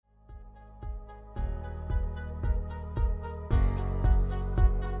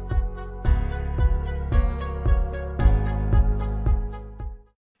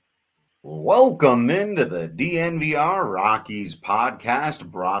Welcome into the DNVR Rockies podcast,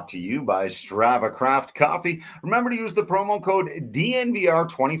 brought to you by Strava Craft Coffee. Remember to use the promo code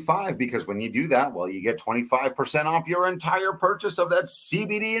DNVR25 because when you do that, well, you get 25% off your entire purchase of that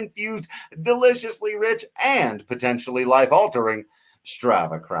CBD-infused, deliciously rich, and potentially life-altering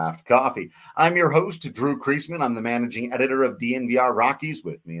Strava Craft Coffee. I'm your host, Drew Kreisman. I'm the managing editor of DNVR Rockies.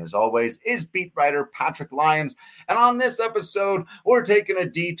 With me, as always, is beat writer Patrick Lyons. And on this episode, we're taking a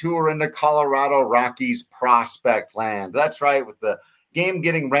detour into Colorado Rockies prospect land. That's right, with the game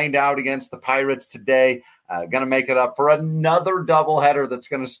getting rained out against the Pirates today. Going to make it up for another doubleheader that's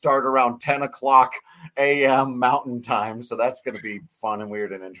going to start around 10 o'clock a.m. Mountain Time. So that's going to be fun and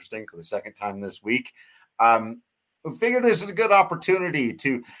weird and interesting for the second time this week. We figured this is a good opportunity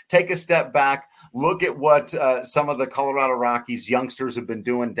to take a step back, look at what some of the Colorado Rockies youngsters have been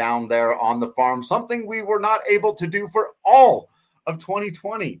doing down there on the farm, something we were not able to do for all of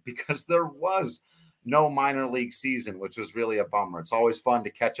 2020 because there was no minor league season, which was really a bummer. It's always fun to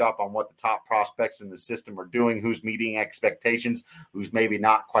catch up on what the top prospects in the system are doing, who's meeting expectations, who's maybe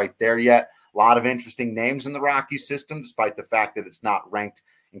not quite there yet. A lot of interesting names in the Rockies system, despite the fact that it's not ranked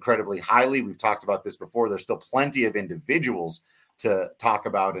incredibly highly. We've talked about this before. There's still plenty of individuals to talk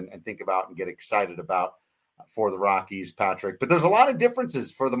about and think about and get excited about for the Rockies, Patrick. But there's a lot of differences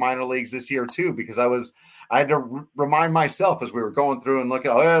for the minor leagues this year too, because I had to remind myself as we were going through and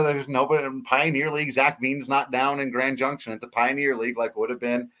looking, there's nobody in Pioneer League. Zach Veen's not down in Grand Junction at the Pioneer League like would have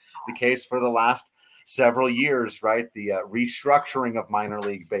been the case for the last several years, right? The restructuring of minor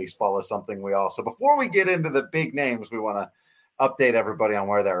league baseball is something we also, before we get into the big names, we want to update everybody on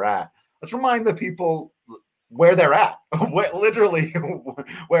where they're at. Let's remind the people where they're at, literally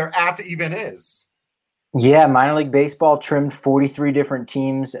where at even is. Yeah, minor league baseball trimmed 43 different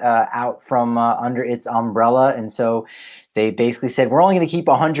teams out from under its umbrella. And so they basically said, we're only going to keep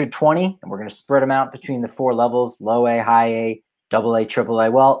 120 and we're going to spread them out between the four levels, low A, high A, double A, triple A.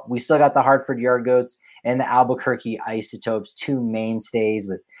 Well, we still got the Hartford Yard Goats and the Albuquerque Isotopes, two mainstays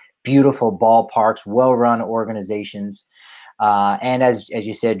with beautiful ballparks, well-run organizations. And as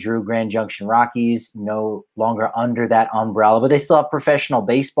you said, Drew, Grand Junction Rockies no longer under that umbrella, but they still have professional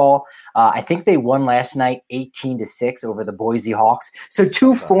baseball. I think they won last night 18-6 over the Boise Hawks. So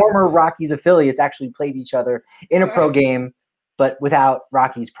two former Rockies affiliates actually played each other in a pro game, but without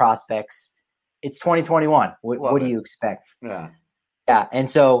Rockies prospects. It's 2021. What do you expect? Yeah. And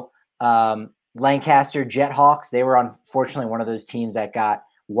so Lancaster Jethawks, they were unfortunately one of those teams that got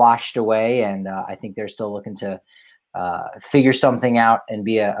washed away, and I think they're still looking to figure something out and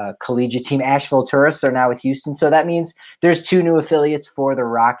be a collegiate team. Asheville Tourists are now with Houston. So that means there's two new affiliates for the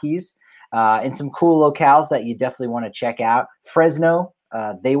Rockies and some cool locales that you definitely want to check out. Fresno,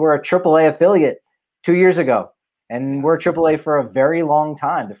 they were a AAA affiliate 2 years ago and were AAA for a very long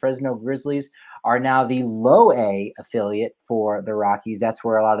time. The Fresno Grizzlies are now the low A affiliate for the Rockies. That's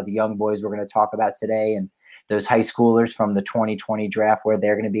where a lot of the young boys we're going to talk about today and those high schoolers from the 2020 draft, where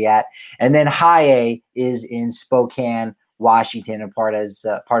they're going to be at. And then high A is in Spokane, Washington, and part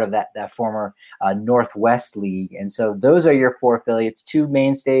of that former Northwest League. And so those are your four affiliates, two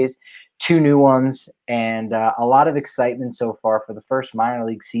mainstays, two new ones, and a lot of excitement so far for the first minor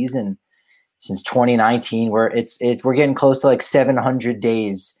league season since 2019, where we're getting close to like 700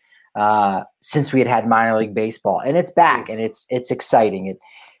 days since we had minor league baseball, and it's back, and it's exciting.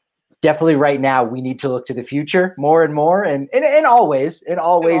 Definitely right now we need to look to the future more and more, and always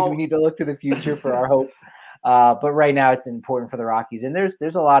we need to look to the future for our hope. But right now it's important for the Rockies, and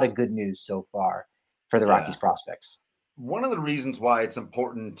there's a lot of good news so far for the Rockies prospects. One of the reasons why it's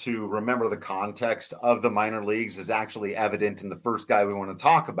important to remember the context of the minor leagues is actually evident in the first guy we want to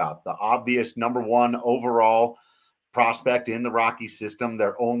talk about, the obvious number one overall prospect in the Rockies system,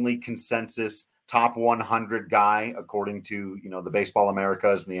 their only consensus top 100 guy, according to, the Baseball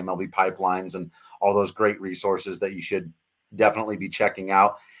Americas and the MLB pipelines and all those great resources that you should definitely be checking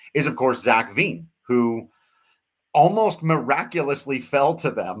out, is, of course, Zach Veen, who almost miraculously fell to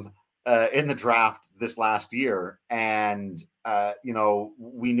them in the draft this last year. And,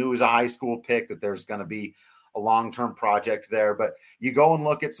 we knew as a high school pick that there's going to be a long-term project there. But you go and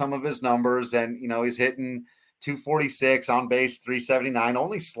look at some of his numbers and, he's hitting 246 on base, 379,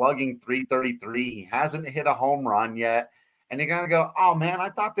 only slugging 333. He hasn't hit a home run yet. And you kind of go, oh man, I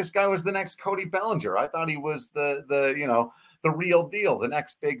thought this guy was the next Cody Bellinger. I thought he was the real deal, the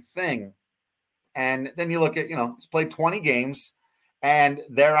next big thing. And then you look at, he's played 20 games and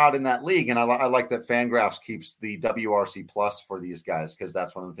they're out in that league. And I like that Fangraphs keeps the WRC plus for these guys, because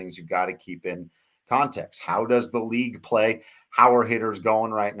that's one of the things you've got to keep in context. How does the league play? How are hitters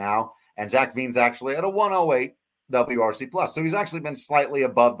going right now? And Zach Veen's actually at a 108 WRC plus. So he's actually been slightly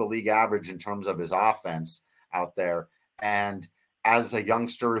above the league average in terms of his offense out there. And as a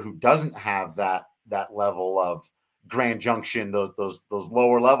youngster who doesn't have that level of Grand Junction, those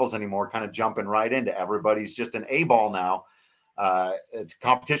lower levels anymore, kind of jumping right into everybody's just an A ball now. It's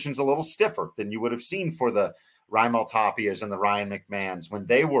competition's a little stiffer than you would have seen for the Raimel Tapias and the Ryan McMahons when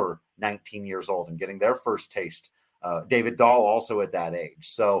they were 19 years old and getting their first taste. David Dahl also at that age.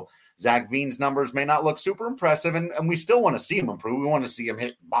 So Zach Veen's numbers may not look super impressive, and we still want to see him improve. We want to see him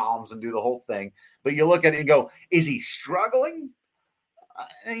hit bombs and do the whole thing. But you look at it and go, is he struggling?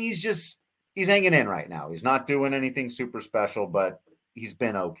 He's hanging in right now. He's not doing anything super special, but he's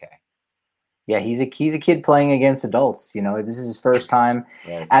been okay. Yeah, he's a kid playing against adults. This is his first time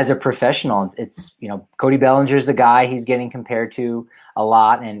as a professional. It's, Cody Bellinger's the guy he's getting compared to a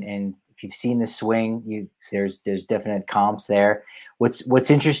lot, and if you've seen the swing, there's definite comps there. What's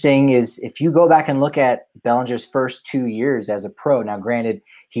interesting is if you go back and look at Bellinger's first 2 years as a pro. Now, granted,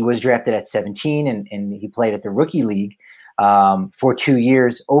 he was drafted at 17 and he played at the rookie league for 2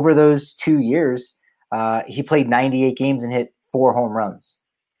 years. Over those 2 years, he played 98 games and hit 4 home runs.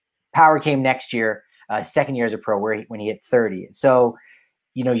 Power came next year, second year as a pro, when he hit 30. So,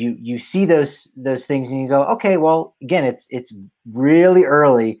 you see those things and you go, okay, well, again, it's really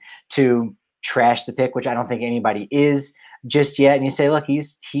early to trash the pick, which I don't think anybody is just yet. And you say, look,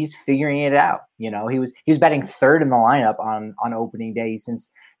 he's figuring it out. He was batting third in the lineup on opening day since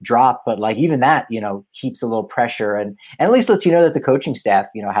drop, but like even that, keeps a little pressure and at least lets you know that the coaching staff,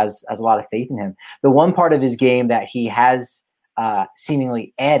 has a lot of faith in him. The one part of his game that he has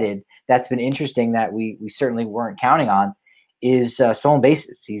seemingly added that's been interesting that we certainly weren't counting on is stolen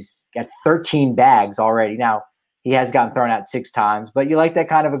bases. He's got 13 bags already. Now, he has gotten thrown out 6 times, but you like that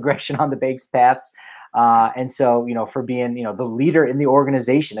kind of aggression on the base paths. And so, for being, the leader in the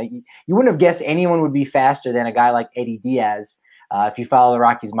organization, you wouldn't have guessed anyone would be faster than a guy like Eddie Diaz. If you follow the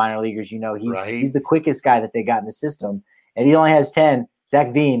Rockies minor leaguers, he's the quickest guy that they got in the system. And he only has 10.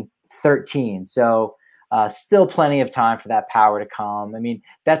 Zach Veen, 13. So still plenty of time for that power to come. I mean,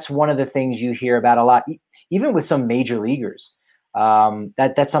 that's one of the things you hear about a lot, even with some major leaguers.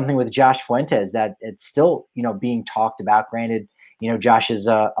 That's something with Josh Fuentes that it's still, being talked about. Granted, Josh is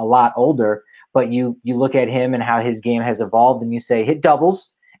a lot older, but you look at him and how his game has evolved and you say hit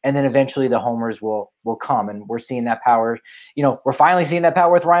doubles and then eventually the homers will come. And we're seeing that power, we're finally seeing that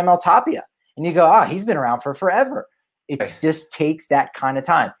power with Raimel Tapia. And you go, he's been around for forever. It just takes that kind of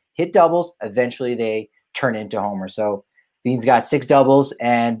time. Hit doubles, eventually they turn into homers. So Dean's got 6 doubles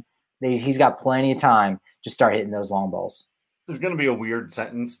and he's got plenty of time to start hitting those long balls. There's going to be a weird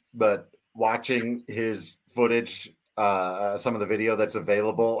sentence, but watching his footage, some of the video that's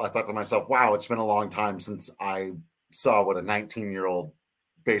available, I thought to myself, wow, it's been a long time since I saw what a 19-year-old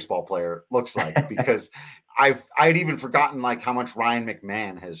baseball player looks like, because I'd even forgotten like how much Ryan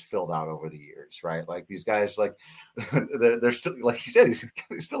McMahon has filled out over the years, right? Like these guys, like they're still, like he said, he's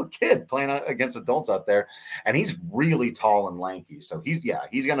still a kid playing against adults out there, and he's really tall and lanky. So he's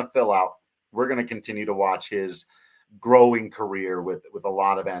going to fill out. We're going to continue to watch his growing career with a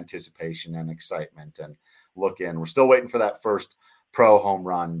lot of anticipation and excitement and look in. We're still waiting for that first pro home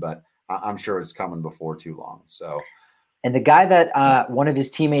run, but I'm sure it's coming before too long. So, and the guy that one of his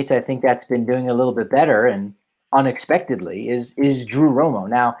teammates, I think that's been doing a little bit better and unexpectedly is Drew Romo.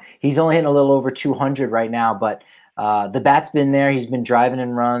 Now he's only hitting a little over 200 right now, but the bat's been there. He's been driving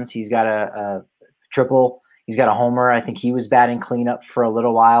in runs. He's got a triple. He's got a homer. I think he was batting cleanup for a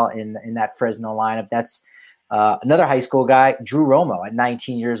little while in that Fresno lineup. That's another high school guy, Drew Romo, at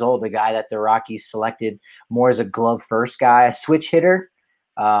 19 years old, the guy that the Rockies selected more as a glove first guy, a switch hitter.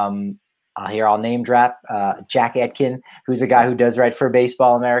 I'll name drop Jack Etkin, who's a guy who does write for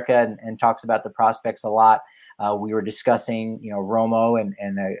Baseball America and talks about the prospects a lot. We were discussing, Romo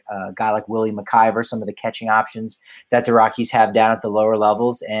and a guy like Willie McIver, some of the catching options that the Rockies have down at the lower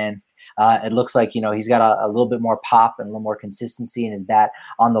levels. And it looks like, he's got a little bit more pop and a little more consistency in his bat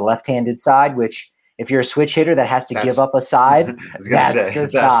on the left-handed side, which if you're a switch hitter that has to give up a side, that's the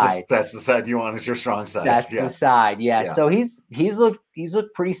side. That's the side you want is your strong side. That's the side. Yeah. So he's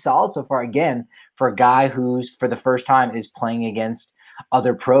looked pretty solid so far. Again, for a guy who's for the first time is playing against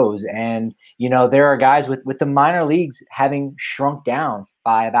other pros. And, there are guys with the minor leagues having shrunk down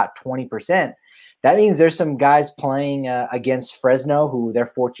by about 20%. That means there's some guys playing against Fresno, who they're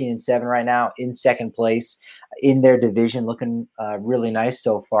 14-7 right now, in second place in their division, looking really nice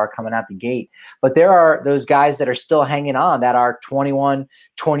so far coming out the gate. But there are those guys that are still hanging on that are 21,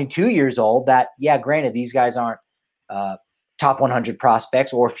 22 years old that, granted, these guys aren't top 100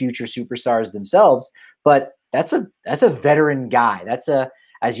 prospects or future superstars themselves, but that's a veteran guy. That's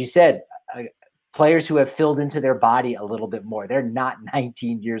as you said, players who have filled into their body a little bit more. They're not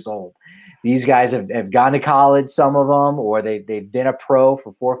 19 years old. These guys have gone to college, some of them, or they've been a pro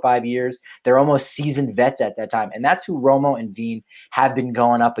for 4 or 5 years. They're almost seasoned vets at that time. And that's who Romo and Veen have been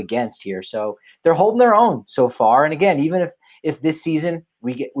going up against here. So they're holding their own so far. And again, even if this season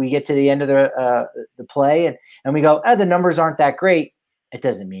we get to the end of the play and we go, the numbers aren't that great, it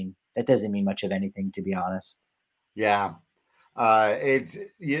doesn't mean much of anything, to be honest. Yeah.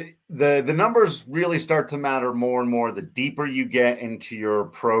 The numbers really start to matter more and more the deeper you get into your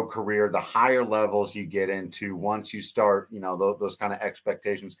pro career, the higher levels you get into once you start, those kind of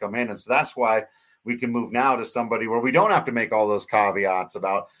expectations come in. And so that's why we can move now to somebody where we don't have to make all those caveats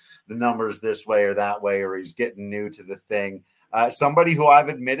about the numbers this way or that way, or he's getting new to the thing. Somebody who I've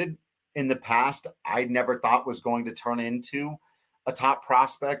admitted in the past, I never thought was going to turn into a top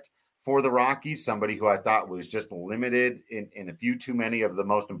prospect for the Rockies, somebody who I thought was just limited in a few too many of the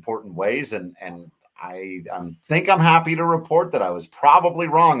most important ways. And I think I'm happy to report that I was probably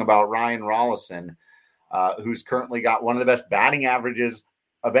wrong about Ryan Rollison, who's currently got one of the best batting averages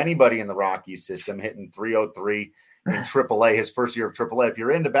of anybody in the Rockies system, hitting 303 in AAA, his first year of AAA, if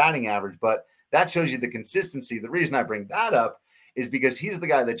you're into batting average. But that shows you the consistency. The reason I bring that up is because he's the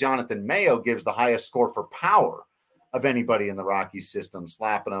guy that Jonathan Mayo gives the highest score for power of anybody in the Rockies system,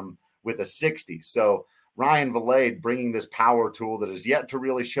 slapping him with a 60. So Ryan Vilade bringing this power tool that is yet to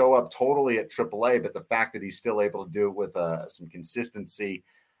really show up totally at AAA, but the fact that he's still able to do it with some consistency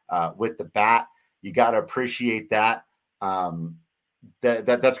with the bat, you got to appreciate that.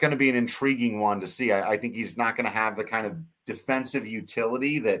 That's going to be an intriguing one to see. I think he's not going to have the kind of defensive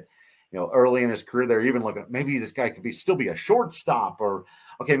utility that, early in his career, they're even looking at maybe this guy could still be a shortstop, or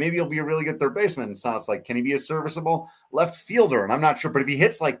okay, maybe he'll be a really good third baseman. And so it's like, can he be a serviceable left fielder? And I'm not sure, but if he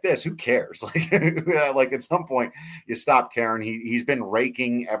hits like this, who cares? Like at some point you stop caring. He's been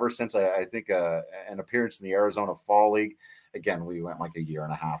raking ever since I think an appearance in the Arizona Fall League. Again, we went like a year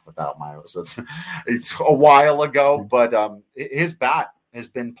and a half without Milo, so it's a while ago. But his bat has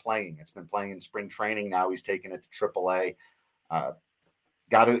been playing. It's been playing in spring training. Now he's taken it to AAA.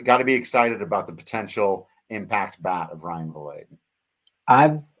 Got to be excited about the potential impact bat of Ryan Vilade.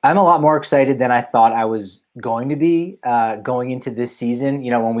 I'm a lot more excited than I thought I was going to be going into this season.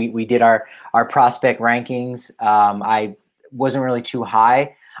 When we did our prospect rankings, I wasn't really too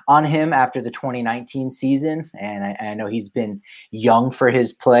high on him after the 2019 season, and I know he's been young for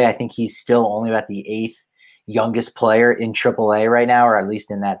his play. I think he's still only about the 8th youngest player in AAA right now, or at least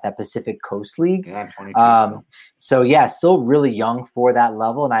in that Pacific Coast League. Yeah, 22. So yeah, still really young for that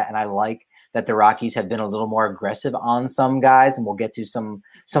level, and I like that the Rockies have been a little more aggressive on some guys, and we'll get to some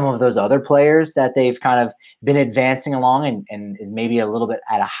of those other players that they've kind of been advancing along and maybe a little bit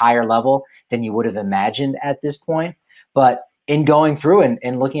at a higher level than you would have imagined at this point. But in going through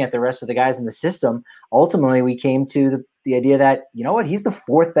and looking at the rest of the guys in the system, ultimately we came to the idea that, he's the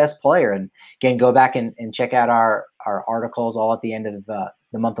 4th best player. And again, go back and check out our articles all at the end of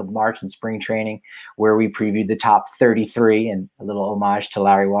the month of March in spring training, where we previewed the top 33 and a little homage to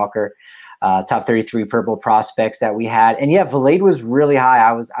Larry Walker, top 33 purple prospects that we had. And yeah, Vilade was really high.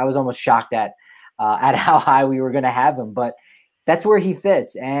 I was almost shocked at how high we were going to have him, but that's where he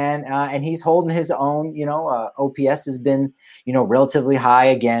fits. And he's holding his own. OPS has been, relatively high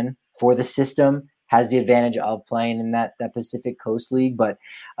again for the system, has the advantage of playing in that Pacific Coast League, but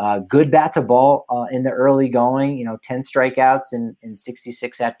good bat to ball in the early going, 10 strikeouts and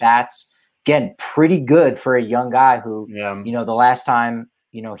 66 at bats. Again, pretty good for a young guy who, the last time,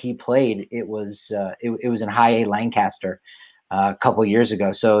 he played, it was in high A Lancaster a couple years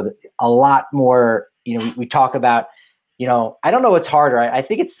ago. So a lot more, we talk about, I don't know what's harder. I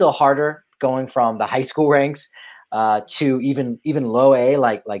think it's still harder going from the high school ranks to even low A,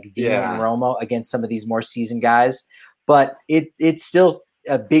 like Veen and Romo against some of these more seasoned guys. But it's still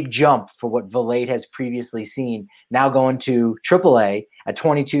a big jump for what Vilade has previously seen. Now going to AAA at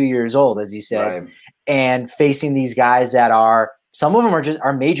 22 years old, as you said, and facing these guys that some of them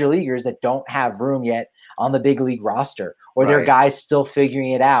are major leaguers that don't have room yet on the big league roster, or they're guys still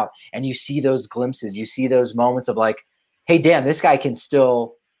figuring it out. And you see those glimpses, you see those moments of like, hey, damn, this guy can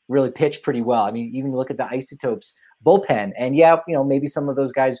still really pitch pretty well. I mean, even look at the Isotopes bullpen, and maybe some of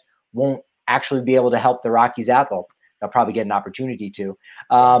those guys won't actually be able to help the Rockies out. They'll probably get an opportunity to.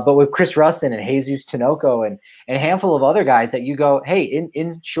 But with Chris Rustin and Jesus Tinoco and a handful of other guys that you go, hey,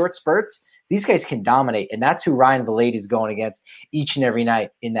 in short spurts, these guys can dominate. And that's who Ryan Vilade is going against each and every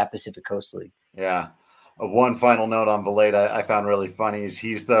night in that Pacific Coast League. Yeah. One final note on Vilade I found really funny is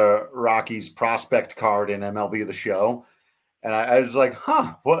he's the Rockies prospect card in MLB The Show. And I was like,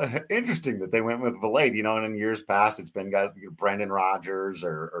 huh, what interesting that they went with Valade, and in years past, it's been guys like Brendan Rodgers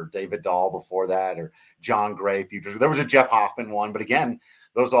or David Dahl before that, or John Gray futures. There was a Jeff Hoffman one, but again,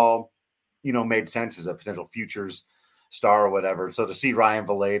 those all, made sense as a potential futures star or whatever. So to see Ryan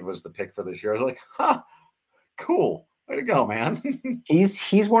Valade was the pick for this year, I was like, huh, cool. Way to go, man.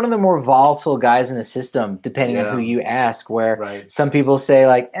 He's one of the more volatile guys in the system, depending on who you ask, where some people say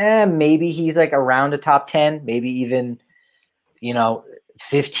like, maybe he's like around a top 10, maybe even,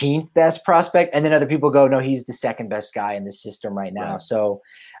 15th best prospect. And then other people go, no, he's the second best guy in the system right now. Right. So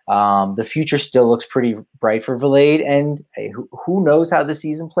the future still looks pretty bright for Valade, and who knows how the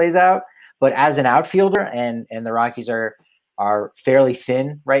season plays out. But as an outfielder, and the Rockies are fairly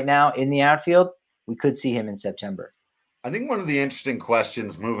thin right now in the outfield, we could see him in September. I think one of the interesting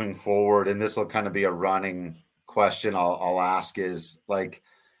questions moving forward, and this will kind of be a running question I'll ask, is like,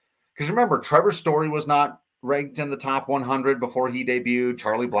 because remember, Trevor Story was not ranked in the top 100 before he debuted.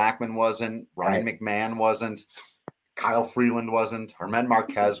 Charlie Blackmon wasn't. Ryan McMahon wasn't. Kyle Freeland wasn't. Herman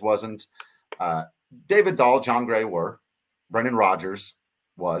Marquez wasn't. David Dahl, John Gray were. Brendan Rodgers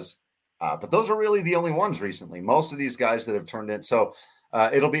was. But those are really the only ones recently. Most of these guys that have turned in. So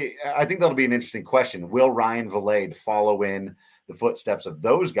I think that'll be an interesting question. Will Ryan Valade follow in the footsteps of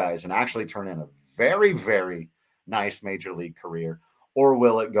those guys and actually turn in a very, very nice major league career? Or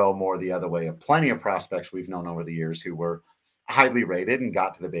will it go more the other way of plenty of prospects we've known over the years who were highly rated and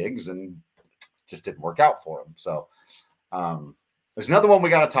got to the bigs and just didn't work out for them? So there's another one we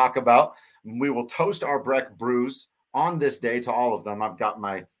got to talk about. We will toast our Breck brews on this day to all of them. I've got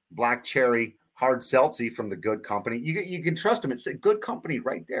my Black Cherry Hard Seltzy from the Good Company. You can trust them. It's a Good Company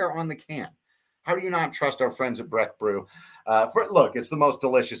right there on the can. How do you not trust our friends at Breck Brew? Look, it's the most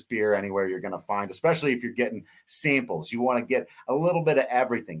delicious beer anywhere you're going to find, especially if you're getting samples. You want to get a little bit of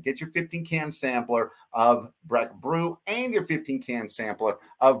everything. Get your 15-can sampler of Breck Brew and your 15-can sampler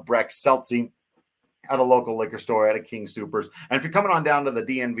of Breck Seltzy at a local liquor store, at a King Soopers. And if you're coming on down to the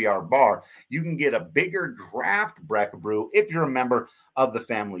DNVR bar, you can get a bigger draft Breck Brew if you're a member of the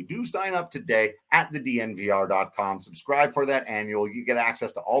family. Do sign up today at thednvr.com. Subscribe for that annual. You get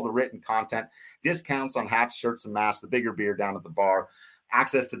access to all the written content, discounts on hats, shirts, and masks, the bigger beer down at the bar,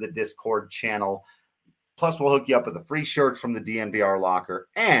 access to the Discord channel. Plus, we'll hook you up with a free shirt from the DNVR locker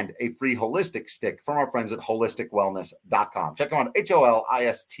and a free holistic stick from our friends at holisticwellness.com. Check them out,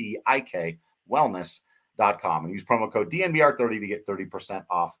 HOLISTIK wellness.com, and use promo code DNVR30 to get 30%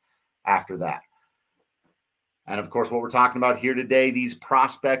 off after that. And of course, what we're talking about here today, these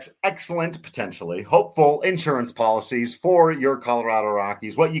prospects, excellent, potentially hopeful insurance policies for your Colorado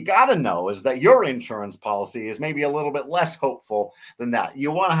Rockies. What you got to know is that your insurance policy is maybe a little bit less hopeful than that.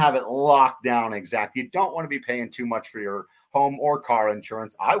 You want to have it locked down exact. You don't want to be paying too much for your home or car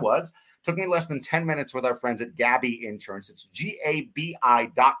insurance. Took me less than 10 minutes with our friends at Gabi Insurance. It's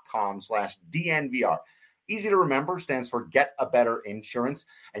GABI.com/DNVR. Easy to remember, stands for Get a Better Insurance.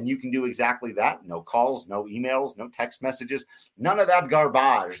 And you can do exactly that. No calls, no emails, no text messages, none of that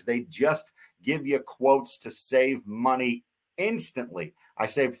garbage. They just give you quotes to save money instantly. I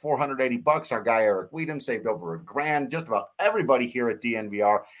saved $480. Our guy, Eric Weedham, saved over $1,000. Just about everybody here at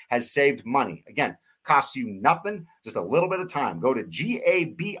DNVR has saved money. Again, costs you nothing, just a little bit of time. Go to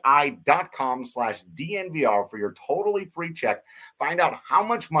GABI.com/DNVR for your totally free check. Find out how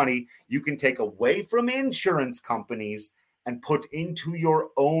much money you can take away from insurance companies and put into your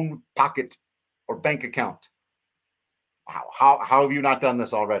own pocket or bank account. How have you not done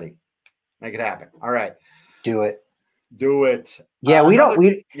this already? Make it happen. All right. Do it. Yeah,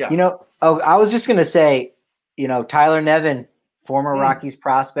 I was just going to say, Tyler Nevin, former Rockies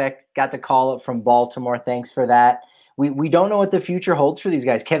prospect, got the call up from Baltimore. Thanks for that. We don't know what the future holds for these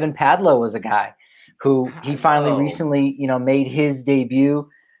guys. Kevin Padlo was a guy who he finally recently, made his debut.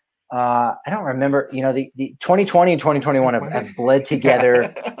 I don't remember, the 2020 and 2021 have bled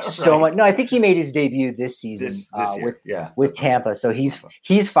together so much. No, I think he made his debut this season with Tampa. So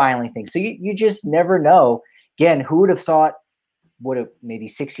he's finally things. So you just never know. Again, who would have thought maybe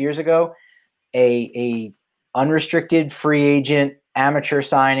 6 years ago, a unrestricted free agent amateur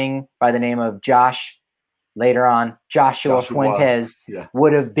signing by the name of Joshua Fuentes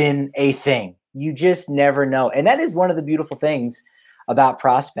would have been a thing. You just never know. And that is one of the beautiful things about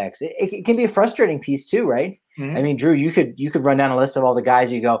prospects. It can be a frustrating piece too, right? Mm-hmm. I mean, Drew, you could run down a list of all the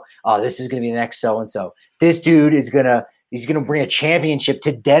guys you go, oh, this is going to be the next so-and-so. This dude he's going to bring a championship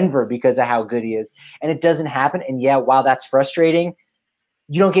to Denver because of how good he is. And it doesn't happen. And while that's frustrating,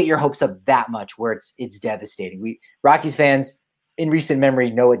 you don't get your hopes up that much where it's devastating. We Rockies fans in recent memory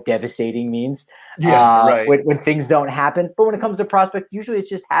know what devastating means. When things don't happen. But when it comes to prospect, usually it's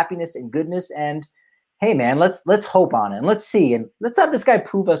just happiness and goodness. And hey man, let's hope on it and let's see and let's have this guy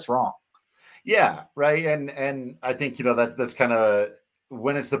prove us wrong. Yeah, right. And I think that's kind of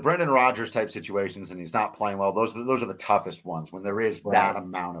when it's the Brendan Rodgers type situations and he's not playing well. Those are the toughest ones when there is that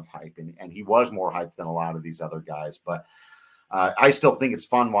amount of hype, and he was more hyped than a lot of these other guys. But I still think it's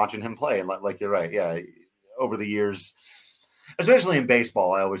fun watching him play. And like you're right, yeah. Over the years, especially in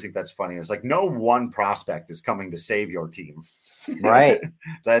baseball, I always think that's funny. It's like no one prospect is coming to save your team. Right.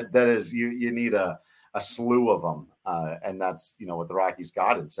 that is you need a slew of them, and that's what the Rockies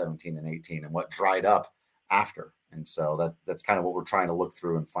got in 17 and 18, and what dried up after. And so that's kind of what we're trying to look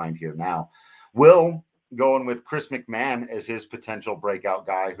through and find here now. Will going with Chris McMahon as his potential breakout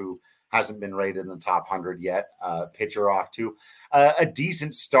guy who hasn't been rated in the top 100 yet. Pitcher off to a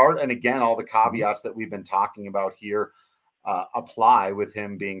decent start, and again, all the caveats that we've been talking about here apply with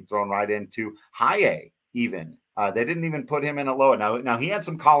him being thrown right into high A. Even they didn't even put him in a low. Now he had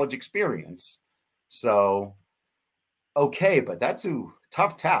some college experience. So, okay, but that's a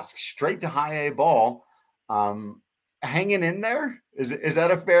tough task. Straight to high A ball, hanging in there. Is that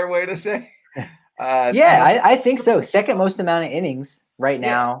a fair way to say? I think so. Second most amount of innings right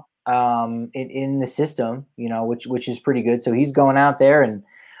now in the system, which is pretty good. So he's going out there and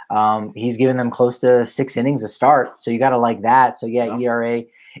he's giving them close to 6 innings a start. So you got to like that. So ERA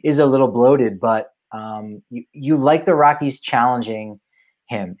is a little bloated, but you like the Rockies challenging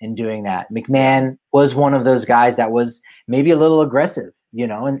him in doing that. McMahon was one of those guys that was maybe a little aggressive,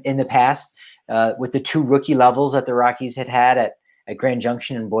 in the past with the 2 rookie levels that the Rockies had at Grand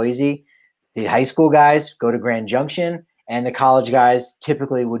Junction and Boise. The high school guys go to Grand Junction and the college guys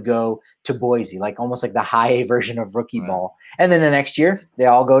typically would go to Boise, almost like the high A version of rookie ball. And then the next year they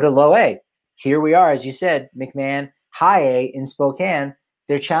all go to low A. Here we are, as you said, McMahon, high A in Spokane.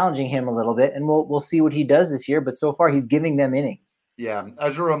 They're challenging him a little bit, and we'll see what he does this year. But so far, he's giving them innings. Yeah,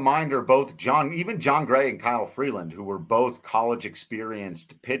 as a reminder, both John Gray and Kyle Freeland, who were both college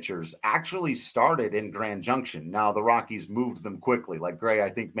experienced pitchers, actually started in Grand Junction. Now the Rockies moved them quickly. Like Gray, I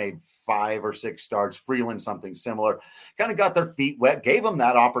think, made 5 or 6 starts. Freeland, something similar. Kind of got their feet wet, gave them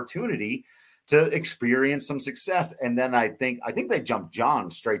that opportunity to experience some success. And then I think they jumped John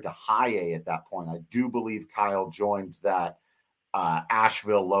straight to high A at that point. I do believe Kyle joined that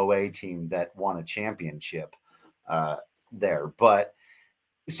Asheville low A team that won a championship there. But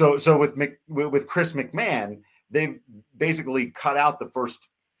so with Chris McMahon, they basically cut out the first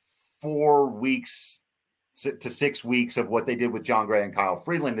 4 weeks to 6 weeks of what they did with John Gray and Kyle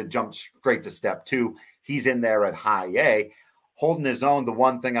Freeland and jumped straight to step 2. He's in there at high A, holding his own. The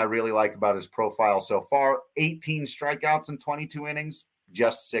one thing I really like about his profile so far, 18 strikeouts in 22 innings,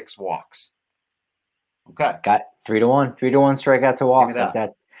 just 6 walks. Okay. Got 3-1 strikeout to walks.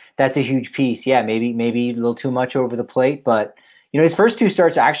 That's a huge piece. Yeah, maybe a little too much over the plate, but his first 2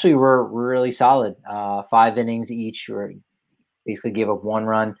 starts actually were really solid. 5 innings each, or basically gave up 1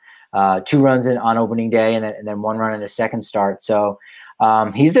 run, 2 runs on opening day, and then 1 run in his second start. So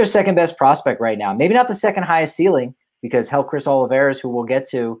he's their second best prospect right now. Maybe not the second highest ceiling, because Chris Olivares, who we'll get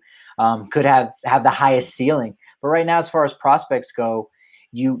to, could have the highest ceiling. But right now, as far as prospects go,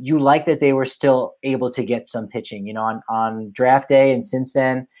 you like that they were still able to get some pitching, on draft day. And since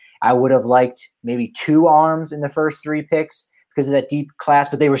then, I would have liked maybe 2 arms in the first 3 picks because of that deep class,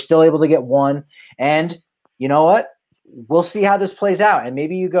 but they were still able to get 1. And you know what? We'll see how this plays out. And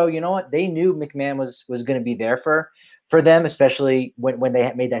maybe you go, you know what? They knew McMahon was going to be there for them, especially when they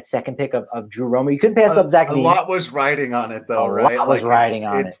had made that second pick of Drew Romo. You couldn't pass up Zach. A lot was riding on it, though, right?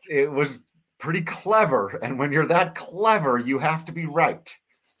 It was pretty clever. And when you're that clever, you have to be right.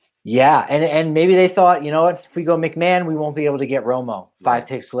 Yeah, and maybe they thought, you know what, if we go McMahon, we won't be able to get Romo 5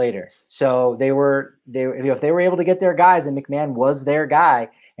 picks later. So if they were able to get their guys, and McMahon was their guy,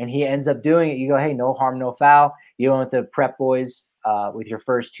 and he ends up doing it, you go, hey, no harm, no foul. You went with the prep boys with your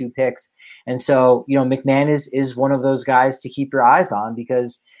first 2 picks, and so McMahon is one of those guys to keep your eyes on,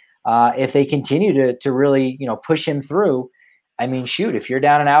 because if they continue to really push him through, I mean, shoot, if you're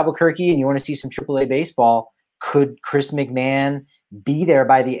down in Albuquerque and you want to see some AAA baseball, could Chris McMahon be there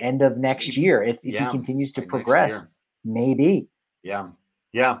by the end of next year if he continues to progress? Maybe. Yeah.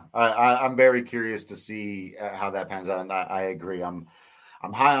 I'm very curious to see how that pans out. And I agree. I'm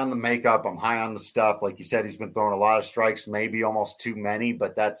high on the makeup. I'm high on the stuff. Like you said, he's been throwing a lot of strikes, maybe almost too many,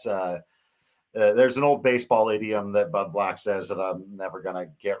 but that's there's an old baseball idiom that Bud Black says that I'm never going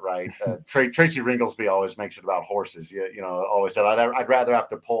to get right. Tracy Ringlesby always makes it about horses. Always said, I'd rather have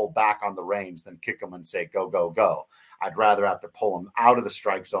to pull back on the reins than kick them and say, go, go, go. I'd rather have to pull him out of the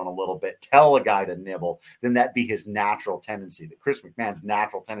strike zone a little bit, tell a guy to nibble, than that be his natural tendency. That Chris McMahon's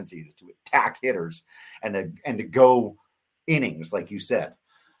natural tendency is to attack hitters and to go innings, like you said.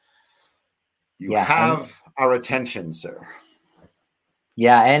 You have our attention, sir.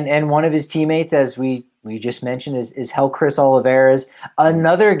 Yeah, and one of his teammates, as we just mentioned, is Helcris Oliveras,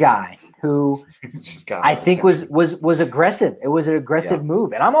 another guy who I think was aggressive. It was an aggressive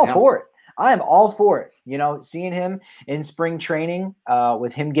move, and I'm all for it. I am all for it. You know, seeing him in spring training,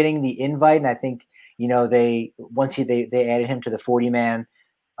 with him getting the invite, and I think they added him to the 40-man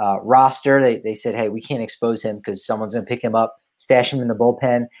roster. They said, hey, we can't expose him because someone's going to pick him up, stash him in the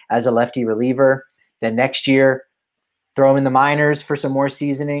bullpen as a lefty reliever. Then next year, throw him in the minors for some more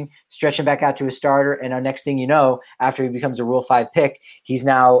seasoning, stretch him back out to a starter, and next thing you know, after he becomes a Rule 5 pick, he's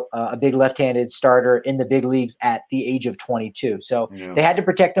now a big left-handed starter in the big leagues at the age of 22. So they had to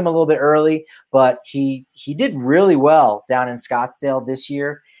protect him a little bit early, but he did really well down in Scottsdale this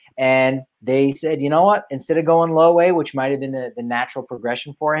year. And they said, you know what? Instead of going low A, which might have been the natural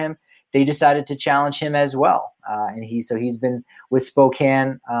progression for him, they decided to challenge him as well. And he's been with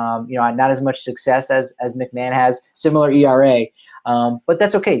Spokane, not as much success as McMahon has, similar ERA. But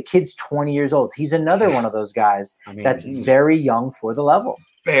that's okay. Kid's 20 years old. He's another one of those guys that's very young for the level.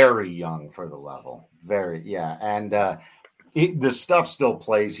 Very young for the level. Very, yeah. And the stuff still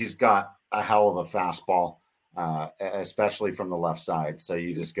plays. He's got a hell of a fastball. Especially from the left side. So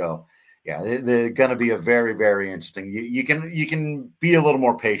you just go, they're going to be a very, very interesting. You can be a little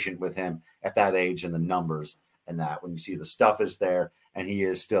more patient with him at that age and the numbers and that when you see the stuff is there and he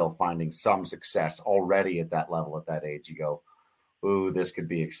is still finding some success already at that level at that age, you go, ooh, this could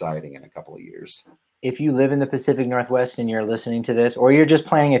be exciting in a couple of years. If you live in the Pacific Northwest and you're listening to this, or you're just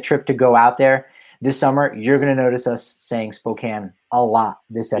planning a trip to go out there this summer, you're going to notice us saying Spokane a lot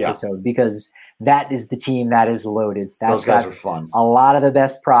this episode because that is the team that is loaded. Those guys are fun. A lot of the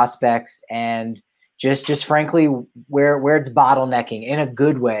best prospects, and just frankly, where it's bottlenecking in a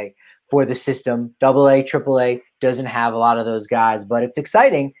good way for the system. AA, AAA doesn't have a lot of those guys, but it's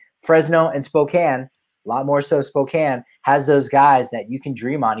exciting. Fresno and Spokane, a lot more so Spokane, has those guys that you can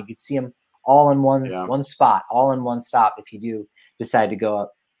dream on. You could see them all in one spot, all in one stop if you do decide to go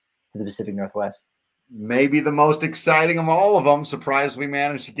up to the Pacific Northwest. Maybe the most exciting of all of them. Surprised we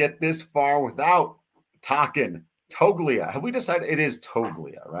managed to get this far without talking Toglia. Have we decided it is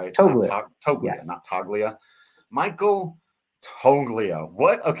Toglia, right? Toglia. Toglia, not Toglia. Michael Toglia.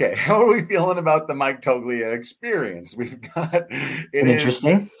 What? Okay. How are we feeling about the Mike Toglia experience? We've got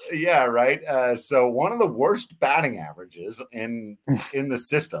interesting. Yeah, right. So one of the worst batting averages in the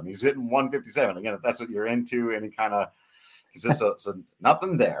system. He's hitting 157. Again, if that's what you're into, any kind of so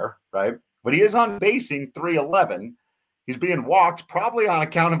nothing there, right? But he is on basing 311. He's being walked probably on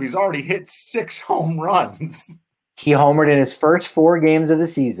account of he's already hit 6 home runs. He homered in his first 4 games of the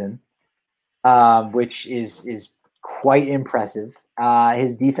season, which is quite impressive.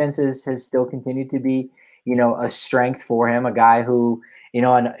 His defense has still continued to be, a strength for him. A guy who,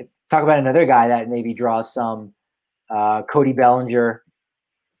 and talk about another guy that maybe draws some Cody Bellinger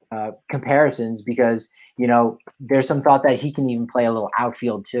comparisons because, there's some thought that he can even play a little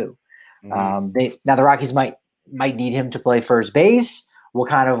outfield too. Mm-hmm. Now the Rockies might need him to play first base. We'll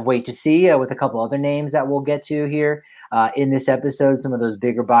kind of wait to see with a couple other names that we'll get to here in this episode. Some of those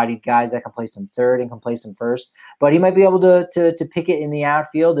bigger bodied guys that can play some third and can play some first, but he might be able to pick it in the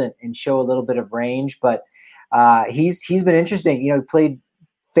outfield and show a little bit of range. But he's been interesting. He played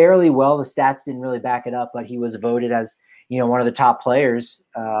fairly well. The stats didn't really back it up, but he was voted as one of the top players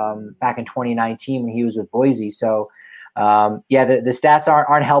back in 2019 when he was with Boise. So. The stats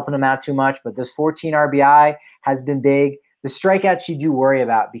aren't helping him out too much, but this 14 RBI has been big. The strikeouts you do worry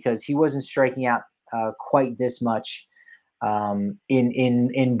about because he wasn't striking out quite this much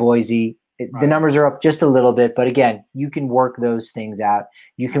in Boise. The numbers are up just a little bit, but again, you can work those things out.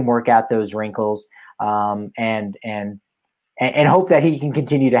 You can work out those wrinkles and hope that he can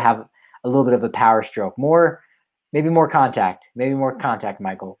continue to have a little bit of a power stroke, maybe more contact,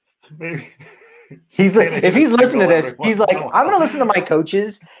 Michael. Maybe. If he's listening to this, he's like, I'm going to listen to my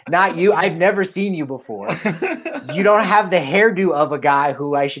coaches, not you. I've never seen you before. You don't have the hairdo of a guy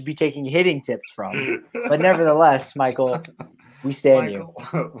who I should be taking hitting tips from. But nevertheless, Michael, we stand you.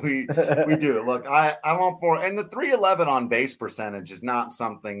 We do. Look, I'm all for it. And the 311 on base percentage is not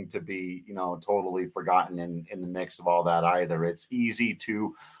something to be, totally forgotten in the mix of all that either. It's easy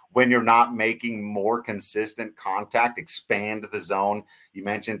to, when you're not making more consistent contact, expand the zone. You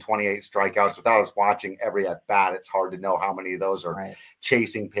mentioned 28 strikeouts. Without us watching every at-bat, it's hard to know how many of those are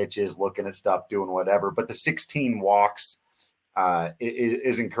chasing pitches, looking at stuff, doing whatever. But the 16 walks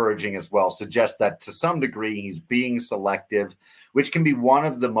is encouraging as well. Suggests that to some degree he's being selective, which can be one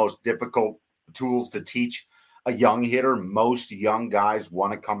of the most difficult tools to teach a young hitter. Most young guys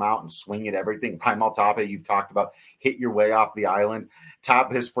want to come out and swing at everything. Raimel Tapia, you've talked about, hit your way off the island.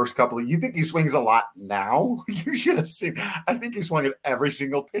 Top his first couple of, you think he swings a lot now? You should have seen. I think he swung at every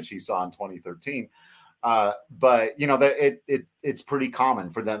single pitch he saw in 2013. But you know that it's pretty common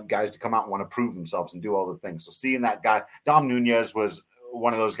for them guys to come out and want to prove themselves and do all the things. So seeing that guy, Dom Nunez was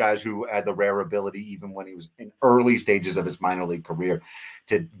one of those guys who had the rare ability, even when he was in early stages of his minor league career,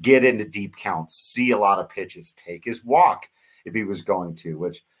 to get into deep counts, see a lot of pitches, take his walk if he was going to,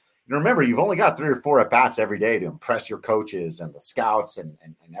 which, you know, remember, you've only got 3 or 4 at-bats every day to impress your coaches and the scouts and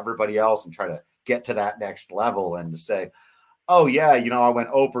everybody else and try to get to that next level and to say, oh, yeah, you know, I went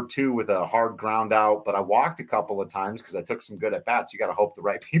 0 for 2 with a hard ground out, but I walked a couple of times because I took some good at-bats. You got to hope the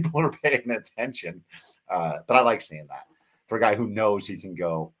right people are paying attention. But I like seeing that for a guy who knows he can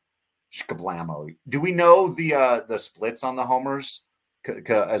go shkablamo. Do we know the splits on the homers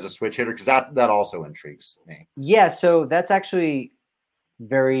as a switch hitter? Because that also intrigues me. Yeah, so that's actually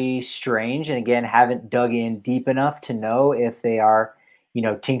very strange. And again, haven't dug in deep enough to know if they are, you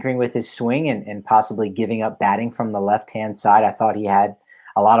know, tinkering with his swing and possibly giving up batting from the left-hand side. I thought he had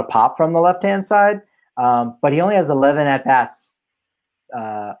a lot of pop from the left-hand side, but he only has 11 at-bats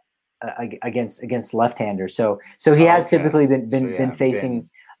against left-handers. So he has typically been facing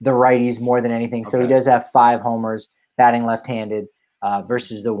the righties more than anything. So he does have 5 homers batting left-handed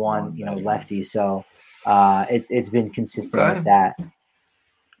versus the one lefty. So it's been consistent with that.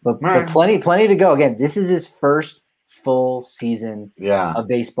 But plenty to go. Again, this is his first full season of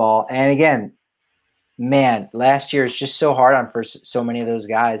baseball. And again, man, last year is just so hard on for so many of those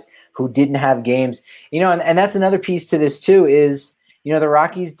guys who didn't have games. You know, and that's another piece to this too is, you know, the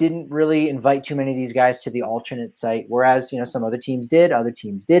Rockies didn't really invite too many of these guys to the alternate site, whereas, you know, some other teams did, other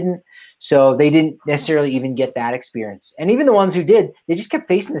teams didn't. So they didn't necessarily even get that experience. And even the ones who did, they just kept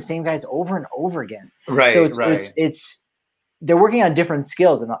facing the same guys over and over again. Right. So it's they're working on different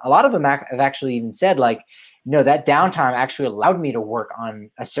skills. And a lot of them have actually even said, like, no, that downtime actually allowed me to work on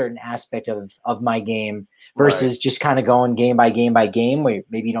a certain aspect of my game versus just kind of going game by game by game where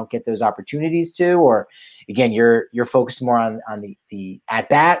maybe you don't get those opportunities to, or again, you're focused more on the at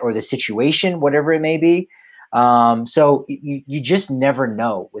bat or the situation, whatever it may be. So you just never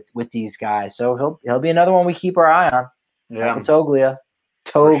know with these guys. So he'll be another one we keep our eye on. Yeah. Toglia.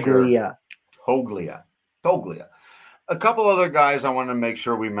 Sure. Toglia. A couple other guys I want to make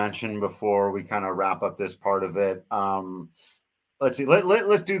sure we mention before we kind of wrap up this part of it. Let's see.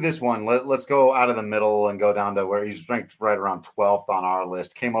 Let's do this one. Let's go out of the middle and go down to where he's ranked right around 12th on our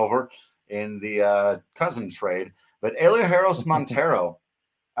list. Came over in the Cousin trade, but Elehuris Montero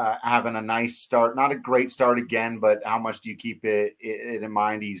having a nice start. Not a great start again, but how much do you keep it in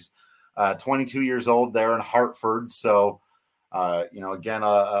mind? He's 22 years old there in Hartford, so. Again,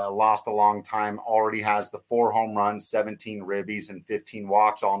 lost a long time, already has the 4 home runs, 17 ribbies, and 15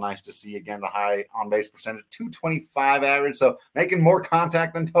 walks. All nice to see. Again, the high on-base percentage, 225 average. So making more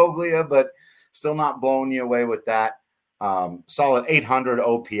contact than Toglia, but still not blowing you away with that. Solid 800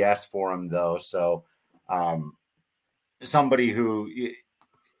 OPS for him, though. So somebody who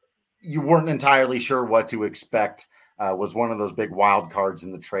you weren't entirely sure what to expect was one of those big wild cards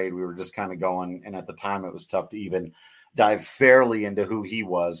in the trade. We were just kind of going, and at the time it was tough to even dive fairly into who he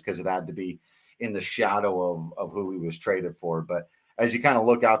was because it had to be in the shadow of who he was traded for. But as you kind of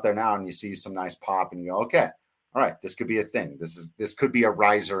look out there now and you see some nice pop and you go, okay, all right, this could be a thing. This could be a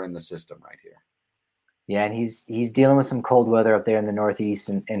riser in the system right here. Yeah, and he's dealing with some cold weather up there in the Northeast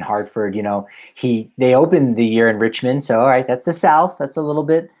and in Hartford. You know, they opened the year in Richmond, so all right, that's the South. That's a little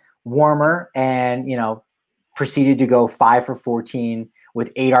bit warmer, and proceeded to go 5 for 14 with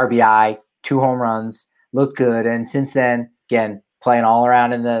 8 RBI, 2 home runs. Looked good, and since then, again, playing all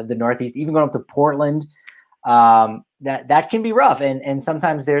around in the Northeast, even going up to Portland, that can be rough, and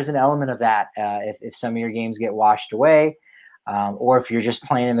sometimes there's an element of that if some of your games get washed away, or if you're just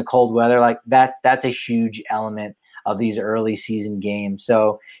playing in the cold weather, like that's a huge element of these early season games.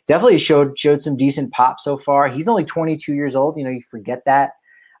 So definitely showed some decent pop so far. He's only 22 years old. You forget that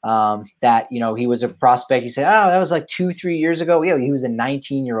he was a prospect. You say, oh, that was like 2-3 years ago. Yeah, he was a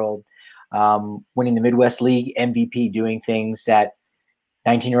 19-year-old. Winning the Midwest League MVP, doing things that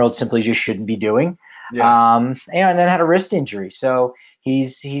 19-year-olds simply just shouldn't be doing. Yeah. And then had a wrist injury. So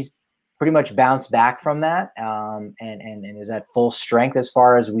he's pretty much bounced back from that and is at full strength as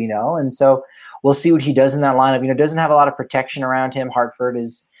far as we know. And so we'll see what he does in that lineup. Doesn't have a lot of protection around him. Hartford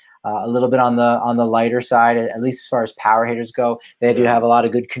is a little bit on the lighter side, at least as far as power hitters go. They do have a lot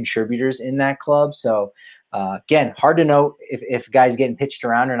of good contributors in that club. So again, hard to know if guys getting pitched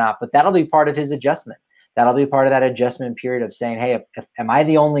around or not, but that'll be part of his adjustment. That'll be part of that adjustment period of saying, hey, am I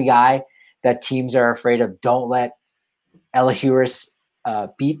the only guy that teams are afraid of. Don't let Elahuris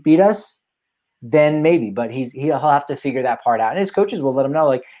beat us. Then maybe, but he'll have to figure that part out, and his coaches will let him know,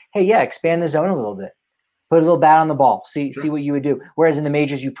 like, hey, yeah, expand the zone a little bit, put a little bat on the ball, see what you would do. Whereas in the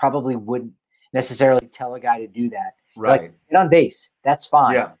majors, you probably wouldn't necessarily tell a guy to do that. Right. Like, get on base. That's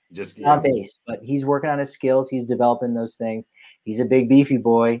fine. Yeah. Just get on base. But he's working on his skills. He's developing those things. He's a big, beefy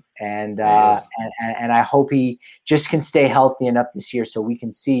boy. And I hope he just can stay healthy enough this year so we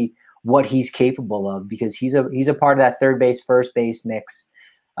can see what he's capable of, because he's a part of that third base, first base mix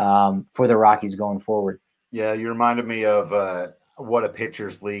for the Rockies going forward. Yeah. You reminded me of what a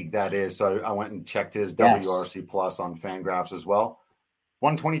pitcher's league that is. So I went and checked his WRC plus on Fangraphs as well.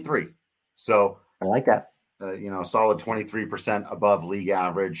 123. So I like that. Solid 23% above league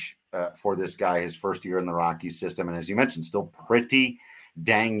average for this guy, his first year in the Rockies system. And as you mentioned, still pretty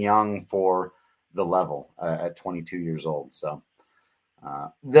dang young for the level at 22 years old. So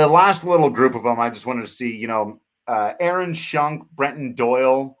the last little group of them, I just wanted to see, Aaron Schunk, Brenton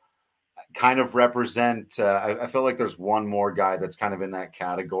Doyle kind of represent, I feel like there's one more guy that's kind of in that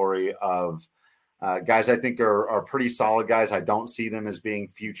category of guys I think are pretty solid guys. I don't see them as being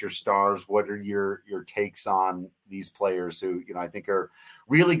future stars. What are your takes on these players who, I think are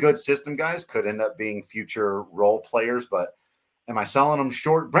really good system guys, could end up being future role players, but am I selling them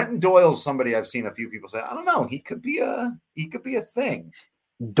short? Brenton Doyle's somebody I've seen a few people say, I don't know, he could be a thing.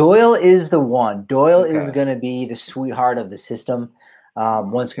 Doyle is the one. Doyle is going to be the sweetheart of the system.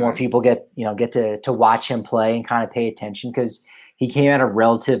 Once more people get to watch him play and kind of pay attention, because he came out of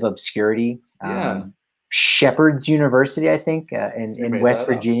relative obscurity. Shepherd's University, I think, in West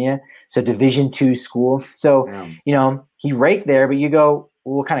Virginia. So Division II school. So, he raked there, but you go,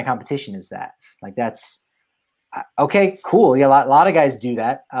 well, what kind of competition is that? Like, that's okay, cool. Yeah, a lot of guys do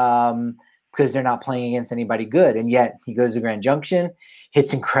that because they're not playing against anybody good. And yet he goes to Grand Junction,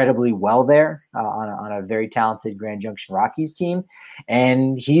 hits incredibly well there on a very talented Grand Junction Rockies team.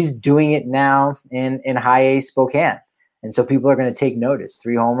 And he's doing it now in high A Spokane. And so people are going to take notice.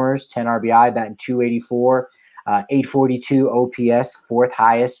 3 homers, 10 RBI, batting .284, 842 OPS, fourth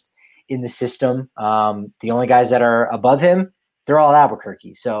highest in the system. The only guys that are above him, they're all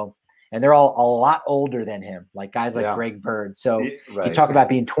Albuquerque. So, and they're all a lot older than him, like guys like Greg Bird. So you talk about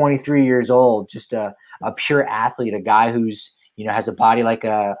being 23 years old, just a pure athlete, a guy who's, has a body like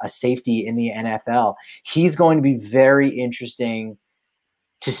a safety in the NFL. He's going to be very interesting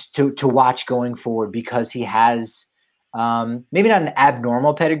to watch going forward, because he has maybe not an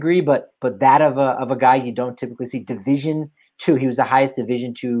abnormal pedigree, but that of a guy you don't typically see. Division II, he was the highest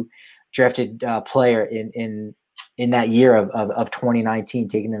Division II drafted player in that year of 2019,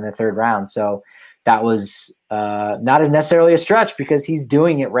 taken in the 3rd round. So that was not necessarily a stretch, because he's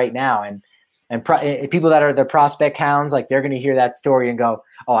doing it right now. And people that are the prospect hounds, like, they're going to hear that story and go,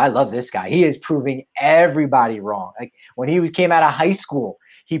 oh, I love this guy. He is proving everybody wrong. Like, when he came out of high school,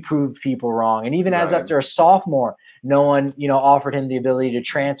 he proved people wrong. And even as after a sophomore, no one, offered him the ability to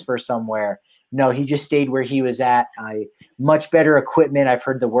transfer somewhere. No, he just stayed where he was at. Much better equipment. I've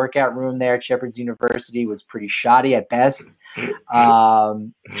heard the workout room there at Shepherd's University was pretty shoddy at best,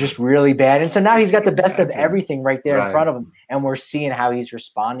 just really bad. And so now he's got the best of everything right there in front of him, and we're seeing how he's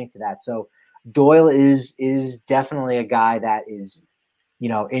responding to that. So Doyle is definitely a guy that is,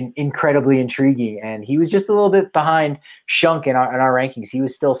 incredibly intriguing. And he was just a little bit behind Schunk in our rankings. He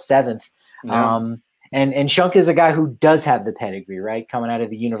was still 7th. Yeah. And Schunk is a guy who does have the pedigree, right? Coming out of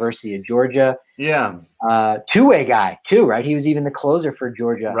the University of Georgia. Yeah. Two-way guy too, right? He was even the closer for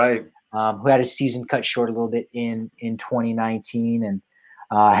Georgia. Right. Who had his season cut short a little bit in 2019 and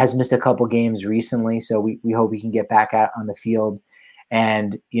has missed a couple games recently. So we hope he can get back out on the field.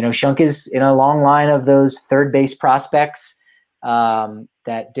 And, Schunk is in a long line of those third base prospects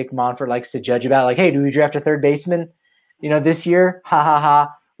that Dick Monfort likes to judge about. Like, hey, do we draft a third baseman, this year? Ha, ha,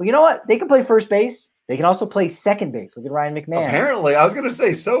 ha. Well, you know what? They can play first base. They can also play second base. Look at Ryan McMahon. Apparently, I was going to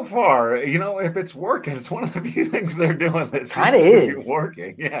say, so far, if it's working, it's one of the few things they're doing that kind of is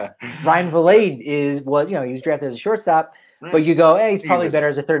working. Yeah. Ryan Valade was he was drafted as a shortstop, but you go, hey, he's probably better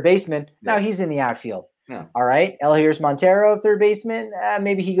as a third baseman. Yeah. No, he's in the outfield. Yeah. All right. Elahuris Montero, third baseman.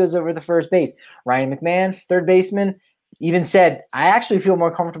 Maybe he goes over the first base. Ryan McMahon, third baseman, even said, I actually feel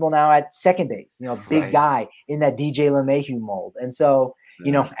more comfortable now at second base. Big guy in that DJ LeMahieu mold. And so,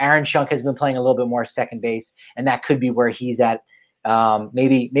 Aaron Schunk has been playing a little bit more second base, and that could be where he's at.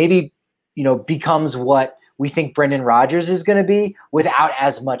 Maybe becomes what we think Brendan Rodgers is going to be without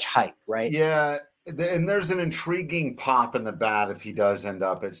as much hype, right? Yeah. And there's an intriguing pop in the bat if he does end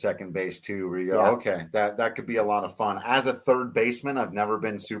up at second base too, where you go, okay, that could be a lot of fun. As a third baseman, I've never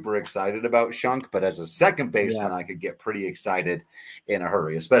been super excited about Shunk, but as a second baseman, I could get pretty excited in a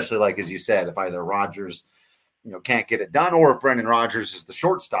hurry, especially like, as you said, if either Rogers, can't get it done, or if Brendan Rodgers is the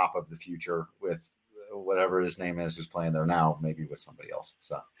shortstop of the future with whatever his name is, who's playing there now, maybe with somebody else.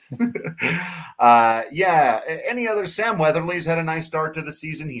 So, any other? Sam Weatherly's had a nice start to the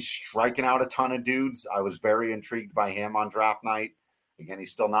season. He's striking out a ton of dudes. I was very intrigued by him on draft night. Again, he's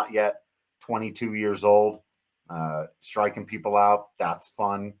still not yet 22 years old. Striking people out. That's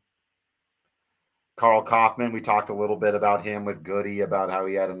fun. Carl Kaufman, we talked a little bit about him with Goody, about how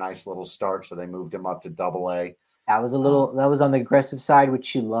he had a nice little start, so they moved him up to Double-A. That was that was on the aggressive side,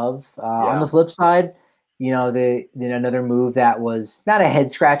 which you love. On the flip side, another move that was not a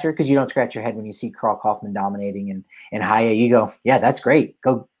head scratcher, because you don't scratch your head when you see Carl Kaufman dominating and high A. You go, yeah, that's great.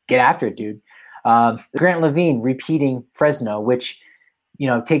 Go get after it, dude. Grant Levine repeating Fresno, which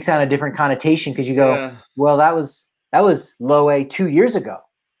takes on a different connotation, because you go, well, that was low A 2 years ago,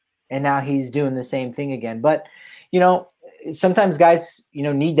 and now he's doing the same thing again. But sometimes guys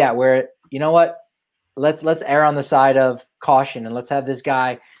need that, where what. Let's err on the side of caution, and let's have this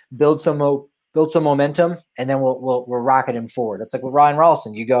guy build some momentum, and then we'll rocket him forward. It's like with Ryan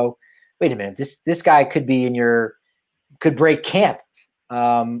Ralston. You go, wait a minute, this guy could break camp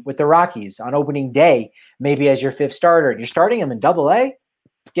with the Rockies on opening day, maybe as your fifth starter, and you're starting him in Double-A,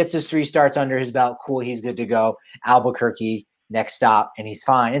 gets his 3 starts under his belt. Cool, he's good to go. Albuquerque, next stop, and he's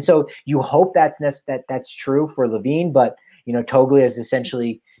fine. And so you hope that's true for Levine, but Toglia is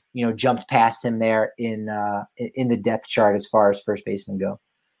essentially jumped past him there in the depth chart as far as first basemen go.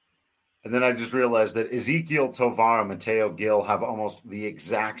 And then I just realized that Ezequiel Tovar and Mateo Gil have almost the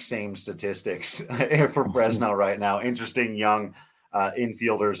exact same statistics for Fresno right now. Interesting young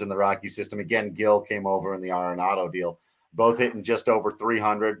infielders in the Rocky system. Again, Gil came over in the Arenado deal, both hitting just over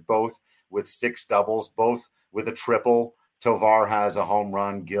 300, both with 6 doubles, both with a triple. Tovar has a home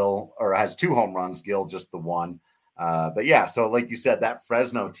run, Gil, or has 2 home runs, Gil just the 1. But yeah, so like you said, that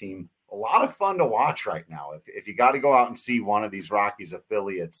Fresno team, a lot of fun to watch right now. If you got to go out and see one of these Rockies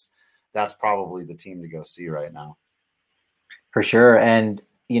affiliates, that's probably the team to go see right now. For sure. And,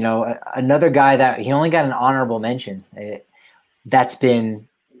 another guy that he only got an honorable mention, that's been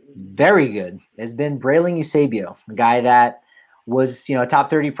very good, has been Braylon Eusebio, a guy that was, a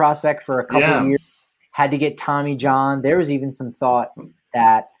top 30 prospect for a couple of years, had to get Tommy John. There was even some thought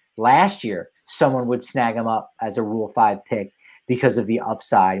that last year someone would snag him up as a Rule 5 pick because of the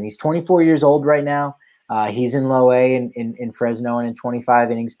upside. And he's 24 years old right now. He's in low A in Fresno, and in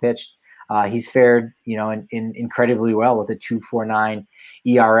 25 innings pitched. He's fared, incredibly well with a 2.49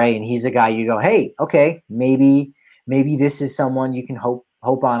 ERA. And he's a guy you go, hey, okay, maybe this is someone you can hope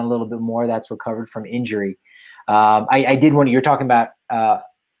on a little bit more that's recovered from injury. I did want to, you're talking about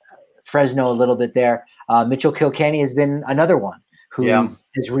Fresno a little bit there. Mitchell Kilkenny has been another one who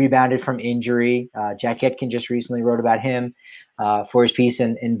has rebounded from injury. Jack Etkin just recently wrote about him for his piece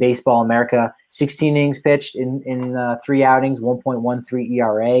in Baseball America. 16 innings pitched in 3 outings, 1.13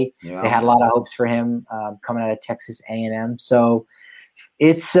 ERA. Yeah. They had a lot of hopes for him coming out of Texas A&M. So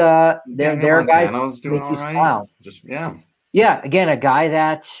it's there are guys that make you smile. Again, a guy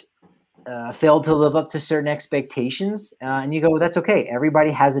that failed to live up to certain expectations, and you go, well, that's okay.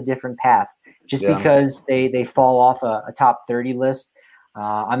 Everybody has a different path. Just because they fall off a top 30 list,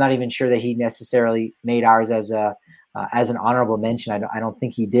 I'm not even sure that he necessarily made ours as an honorable mention. I don't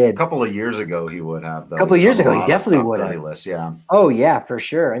think he did. A couple of years ago, he would have. Though. A couple of years ago, he definitely would have. List, yeah. Oh yeah, for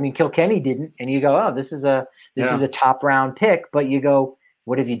sure. I mean, Kilkenny didn't, and you go, oh, this is a top round pick. But you go,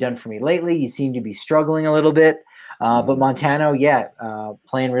 what have you done for me lately? You seem to be struggling a little bit. But Montano,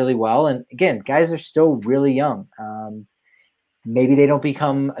 playing really well. And again, guys are still really young. Maybe they don't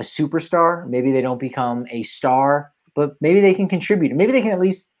become a superstar. Maybe they don't become a star, but maybe they can contribute. Maybe they can at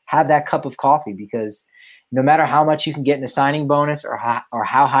least have that cup of coffee, because no matter how much you can get in a signing bonus or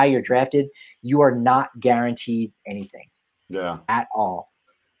how high you're drafted, you are not guaranteed anything. Yeah. At all.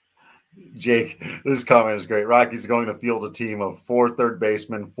 Jake, this comment is great. Rockies going to field a team of 4 third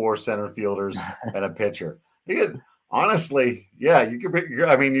basemen, 4 center fielders, and a pitcher. Honestly, you could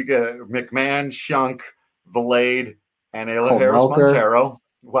McMahon, Shunk, Valade, and Harris Montero,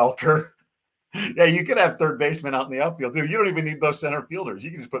 Welker. Yeah, you could have third baseman out in the outfield, dude. You don't even need those center fielders.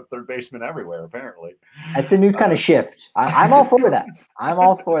 You can just put third baseman everywhere, apparently. That's a new kind of shift. I'm all for that. I'm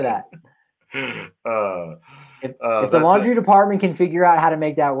all for that. If the laundry department can figure out how to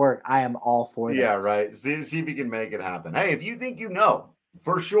make that work, I am all for that. Yeah, right. See if you can make it happen. Hey, if you think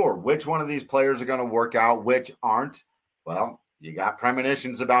for sure which one of these players are going to work out, which aren't, well, You got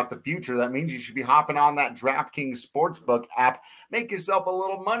premonitions about the future. That means you should be hopping on that DraftKings Sportsbook app. Make yourself a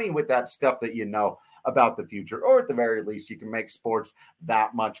little money with that stuff that you know about the future. Or at the very least, you can make sports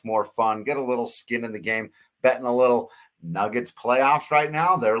that much more fun. Get a little skin in the game. Betting a little Nuggets playoffs right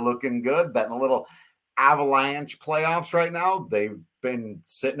now. They're looking good. Betting a little Avalanche playoffs right now. They've been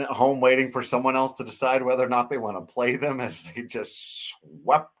sitting at home waiting for someone else to decide whether or not they want to play them, as they just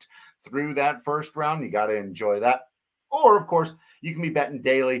swept through that first round. You got to enjoy that. Or, of course, you can be betting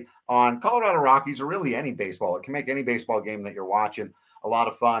daily on Colorado Rockies or really any baseball. It can make any baseball game that you're watching a lot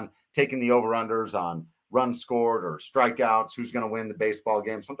of fun, taking the over-unders on runs scored or strikeouts, who's going to win the baseball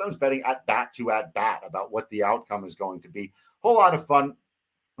game. Sometimes betting at bat about what the outcome is going to be. Whole lot of fun.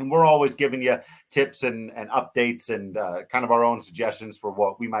 And we're always giving you tips and updates and kind of our own suggestions for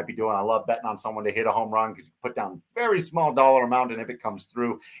what we might be doing. I love betting on someone to hit a home run because you put down a very small dollar amount, and if it comes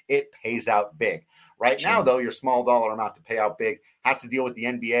through, it pays out big. Right now, though, your small dollar amount to pay out big has to deal with the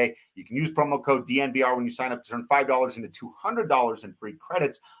NBA. You can use promo code DNVR when you sign up to turn $5 into $200 in free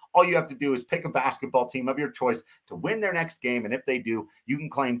credits. All you have to do is pick a basketball team of your choice to win their next game, and if they do, you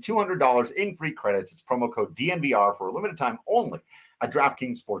can claim $200 in free credits. It's promo code DNVR for a limited time only at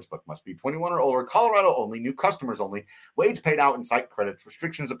DraftKings Sportsbook. Must be 21 or older. Colorado only. New customers only. Wage paid out in site credits.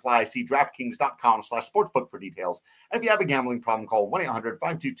 Restrictions apply. See DraftKings.com/sportsbook for details. And if you have a gambling problem, call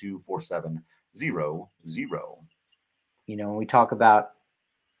 1-800-522-4700. You know, when we talk about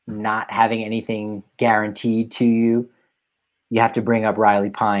not having anything guaranteed to you, you have to bring up Riley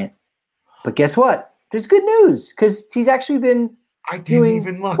Pint. But guess what? There's good news because he's actually been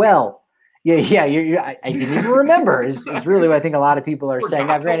doing well. Yeah. I didn't even remember. Is really what I think a lot of people are saying.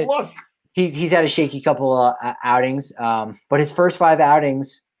 Now, granted, he's had a shaky couple of outings, but his first 5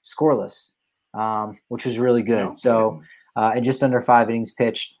 outings scoreless, which was really good. And just under 5 innings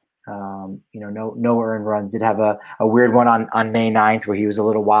pitched. No earned runs. Did have a weird one on May 9th where he was a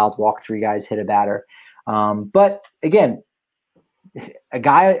little wild, walked 3 guys, hit a batter. But again, a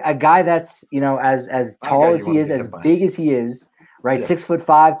guy that's, as tall as he is, as big as he is, right? 6'5",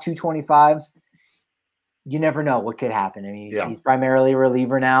 225. You never know what could happen. I mean, he's primarily a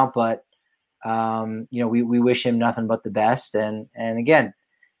reliever now, but we wish him nothing but the best. And again,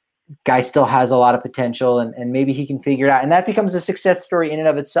 guy still has a lot of potential, and maybe he can figure it out. And that becomes a success story in and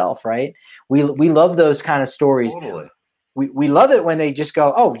of itself, right? We love those kind of stories. Totally. We love it when they just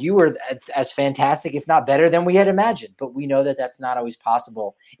go, oh, you were as fantastic, if not better than we had imagined. But we know that that's not always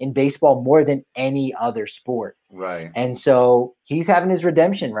possible in baseball more than any other sport. Right. And so he's having his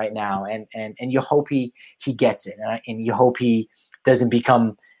redemption right now. And you hope he gets it. And you hope he doesn't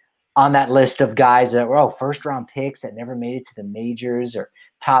become on that list of guys that were, first round picks that never made it to the majors or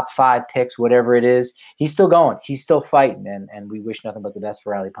top 5 picks, whatever it is. He's still going. He's still fighting. And we wish nothing but the best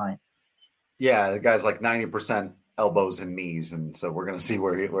for Riley Pint. Yeah, the guy's like 90% elbows and knees, and so we're going to see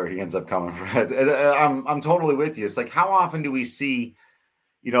where he ends up coming from. I'm totally with you. It's like, how often do we see,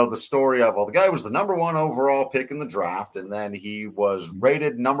 the story of, the guy was the number 1 overall pick in the draft, and then he was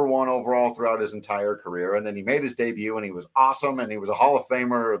rated number 1 overall throughout his entire career, and then he made his debut, and he was awesome, and he was a Hall of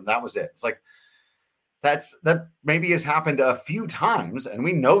Famer, and that was it. It's like, that maybe has happened a few times, and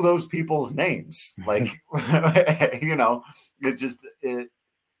we know those people's names. Like, I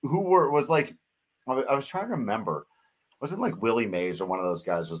was trying to remember. Was it like Willie Mays or one of those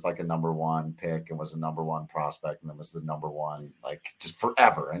guys was like a number 1 pick and was a number 1 prospect and then was the number 1, like, just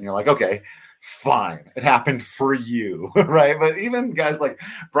forever. And you're like, okay, fine. It happened for you, right? But even guys like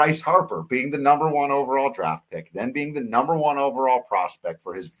Bryce Harper being the number 1 overall draft pick, then being the number 1 overall prospect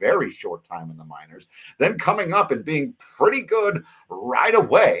for his very short time in the minors, then coming up and being pretty good right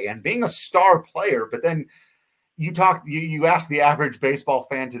away and being a star player. But then you ask the average baseball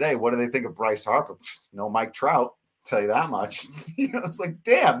fan today, what do they think of Bryce Harper? No Mike Trout. Tell you that much. It's like,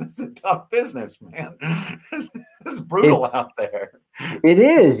 damn, this is a tough business, man. It's brutal out there. It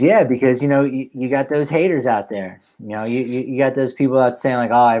is, yeah, because you got those haters out there. You got those people that saying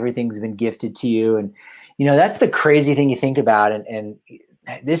like, oh, everything's been gifted to you, and that's the crazy thing you think about, and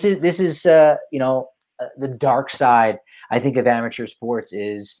this is the dark side, I think, of amateur sports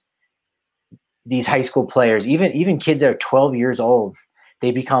is these high school players, even kids that are 12 years old, they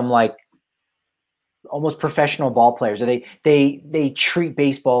become like almost professional ball players, or they treat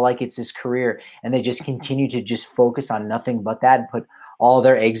baseball like it's this career, and they just continue to just focus on nothing but that and put all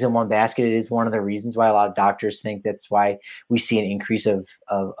their eggs in one basket. It is one of the reasons why a lot of doctors think that's why we see an increase of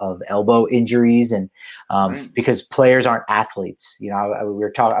elbow injuries, and because players aren't athletes. I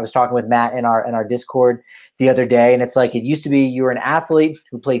was talking with Matt in our Discord the other day, and it's like, it used to be you were an athlete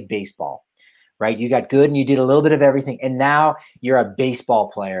who played baseball, right? You got good and you did a little bit of everything, and now you're a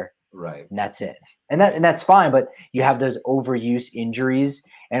baseball player Right. And that's it. And that's fine, but you have those overuse injuries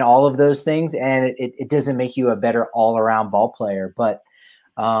and all of those things, and it doesn't make you a better all around ball player. But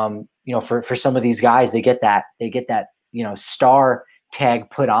for some of these guys, they get that star tag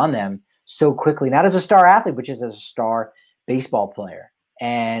put on them so quickly, not as a star athlete, but just as a star baseball player.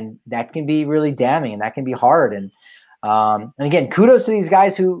 And that can be really damning, and that can be hard. And again, kudos to these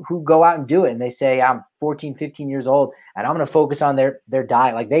guys who go out and do it. And they say, I'm 14, 15 years old, and I'm going to focus on their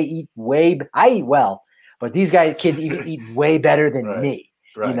diet. Like they eat I eat well, but these kids even eat way better than me.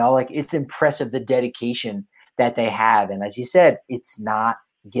 Right. Like it's impressive the dedication that they have. And as you said, it's not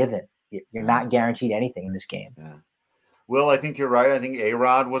given. You're not guaranteed anything in this game. Yeah. Will, I think you're right. I think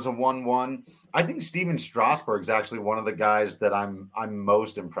A-Rod was a 1-1. I think Steven Strasburg is actually one of the guys that I'm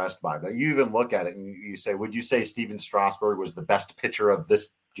most impressed by. But you even look at it and you say, would you say Steven Strasburg was the best pitcher of this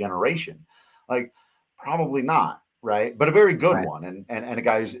generation? Like, probably not, right? But a very good one, and a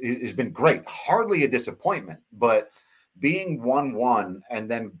guy who's been great. Hardly a disappointment, but being 1-1 and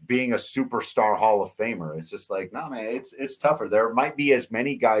then being a superstar Hall of Famer, it's just like, no, man, it's tougher. There might be as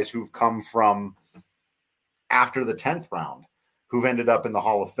many guys who've come from after the 10th round who've ended up in the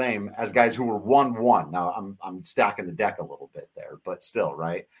Hall of Fame as guys who were 1-1. Now I'm stacking the deck a little bit there, but still,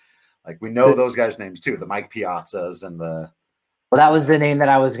 right? Like we know those guys' names too, the Mike Piazzas and the. Well, that was the name that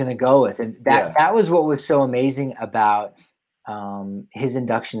I was going to go with. And that was what was so amazing about his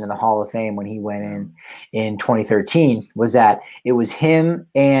induction in the Hall of Fame when he went in 2013 was that it was him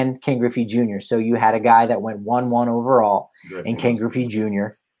and Ken Griffey Jr. So you had a guy that went 1-1 overall and Ken Griffey Jr.,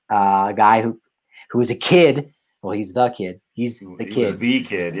 a guy who was a kid. Well, he's the kid. He's the kid. He was the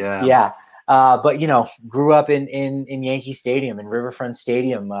kid, yeah. Yeah. But, grew up in Yankee Stadium, in Riverfront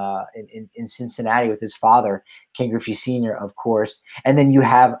Stadium in Cincinnati with his father, Ken Griffey Sr., of course. And then you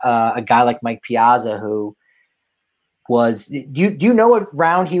have a guy like Mike Piazza who was – do you know what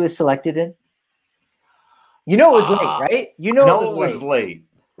round he was selected in? You know it was late, right? You know it was late.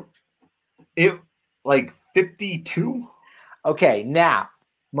 It like 52? Okay, now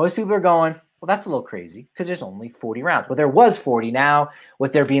most people are going – well, that's a little crazy because there's only 40 rounds. Well, there was 40 now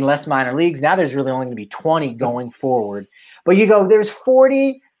with there being less minor leagues. Now there's really only going to be 20 going forward. But you go, there's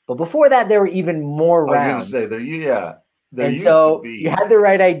 40, but before that there were even more rounds. I was going to say there and used so to be. You had the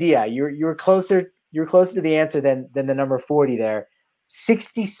right idea. You were closer to the answer than the number 40 there.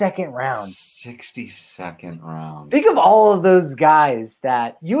 60-second round. 60-second round. Think of all of those guys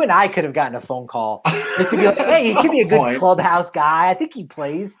that you and I could have gotten a phone call just to be like, hey, he could be a good clubhouse guy. I think he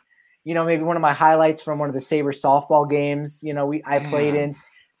plays. Maybe one of my highlights from one of the Sabre softball games, I played in,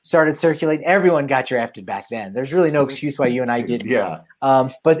 started circulating. Everyone got drafted back then. There's really no excuse why you and I didn't. Yeah.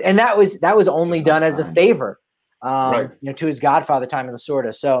 But that was only done as a favor, to his godfather, Tommy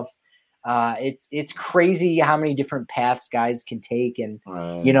Lasorda. So it's crazy how many different paths guys can take. And,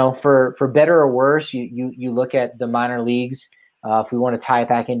 for better or worse, you look at the minor leagues. If we want to tie it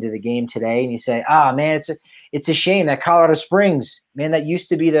back into the game today and you say, man, it's a shame that Colorado Springs, man, that used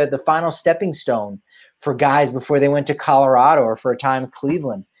to be the final stepping stone for guys before they went to Colorado or for a time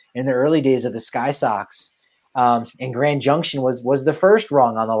Cleveland in the early days of the Sky Sox. And Grand Junction was the first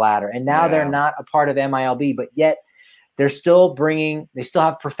rung on the ladder. And now they're not a part of MILB, but yet they still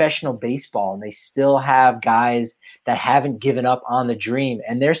have professional baseball and they still have guys that haven't given up on the dream.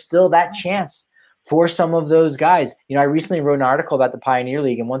 And there's still that chance for some of those guys. I recently wrote an article about the Pioneer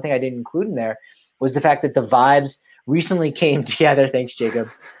League, and one thing I didn't include in there was the fact that the Vibes recently came together. Thanks, Jacob.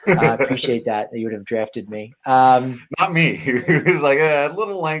 I appreciate that you would have drafted me. Not me. He was like a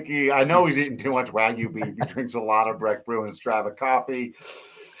little lanky. I know he's eating too much Wagyu beef. He drinks a lot of Breck Brew and Strava coffee.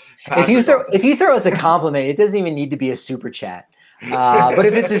 If you throw us a compliment, it doesn't even need to be a super chat. But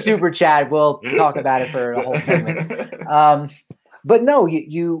if it's a super chat, we'll talk about it for a whole segment. But no,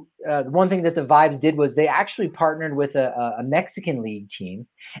 one thing that the Vibes did was they actually partnered with a Mexican league team.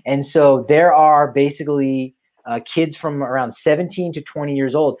 And so there are basically kids from around 17 to 20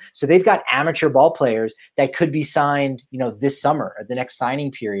 years old. So they've got amateur ball players that could be signed, this summer at the next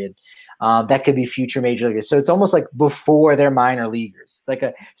signing period. That could be future major leaguers. So it's almost like before they're minor leaguers. It's like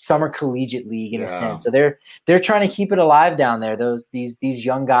a summer collegiate league in a sense. So they're trying to keep it alive down there. These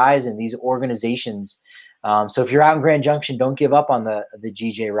young guys and these organizations. So if you're out in Grand Junction, don't give up on the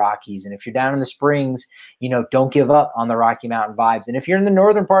GJ Rockies. And if you're down in the Springs, don't give up on the Rocky Mountain Vibes. And if you're in the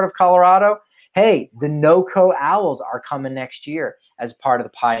northern part of Colorado, hey, the NoCo Owls are coming next year as part of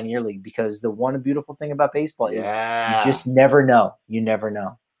the Pioneer League, because the one beautiful thing about baseball is you just never know. You never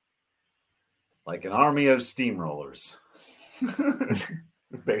know. Like an army of steamrollers.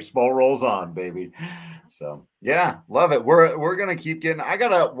 Baseball rolls on, baby. So yeah, love it. We're gonna keep getting. I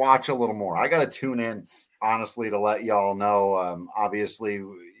gotta watch a little more. I gotta tune in, honestly, to let y'all know. Obviously,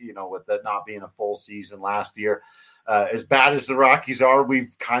 with it not being a full season last year, as bad as the Rockies are,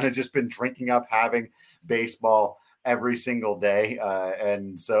 we've kind of just been drinking up having baseball every single day,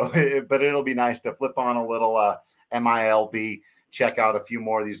 and so. But it'll be nice to flip on a little MILB. Check out a few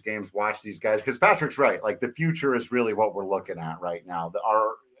more of these games, watch these guys, because Patrick's right. Like, the future is really what we're looking at right now.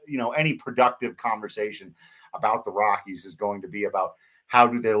 Any productive conversation about the Rockies is going to be about how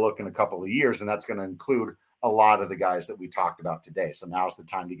do they look in a couple of years, and that's going to include a lot of the guys that we talked about today. So now's the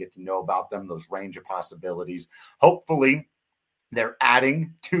time to get to know about them, those range of possibilities. Hopefully they're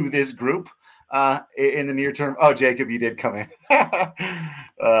adding to this group in the near term. Oh, Jacob, you did come in.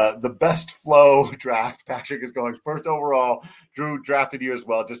 The best flow draft. Patrick is going first overall. Drew drafted you as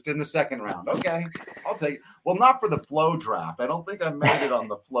well, just in the second round. Okay, I'll take it. Well, not for the flow draft. I don't think I made it on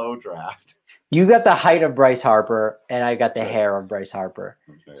the flow draft. You got the height of Bryce Harper, and I got the hair of Bryce Harper.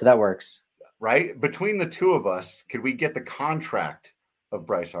 Okay. So that works. Right? Between the two of us, could we get the contract of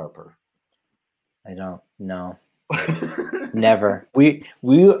Bryce Harper? I don't know. Never. We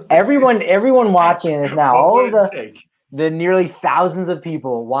everyone watching this now, all of the nearly thousands of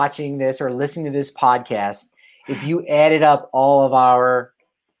people watching this or listening to this podcast, if you added up all of our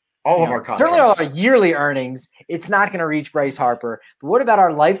contracts, certainly all our yearly earnings, it's not going to reach Bryce Harper. But what about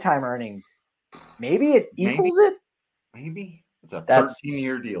our lifetime earnings? Maybe it equals it. Maybe it's a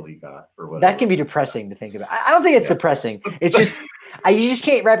 13-year deal he got, or whatever. That can be depressing to think about. I don't think it's depressing. It's just you just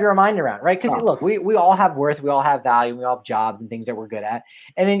can't wrap your mind around, right? Because look, we all have worth, we all have value, we all have jobs and things that we're good at,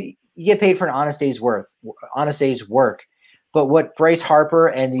 and then you get paid for an honest day's work. But what Bryce Harper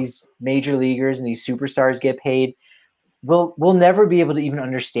and these major leaguers and these superstars get paid, we'll never be able to even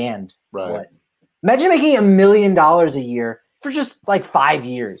understand. Right. Imagine making $1 million a year for just like 5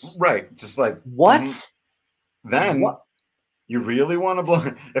 years. Right. Just like what? Then what? You really want to blow?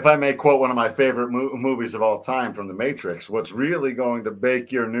 If I may quote one of my favorite movies of all time from The Matrix, what's really going to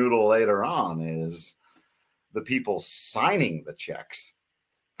bake your noodle later on is the people signing the checks.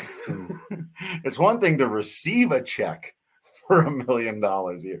 It's one thing to receive a check for $1 million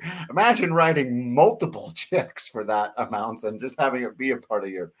a year. Imagine writing multiple checks for that amount and just having it be a part of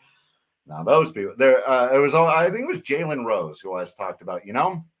your. Now those people there, I think it was Jalen Rose who always talked about,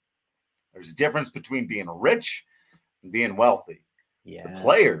 there's a difference between being rich and being wealthy. Yeah. The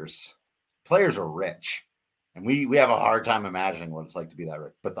players are rich, and we have a hard time imagining what it's like to be that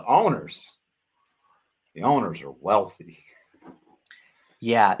rich. But the owners are wealthy.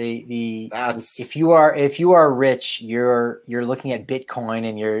 Yeah, if you are rich, you're looking at Bitcoin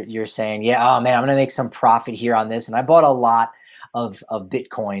and you're saying, yeah, oh man, I'm gonna make some profit here on this. And I bought a lot of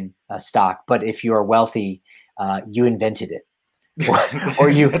Bitcoin stock. But if you are wealthy, you invented it. or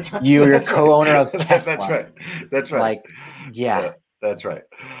you're a co-owner of Tesla. That's right. Like, yeah. That's right.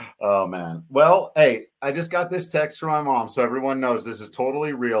 Oh man. Well, hey, I just got this text from my mom, so everyone knows this is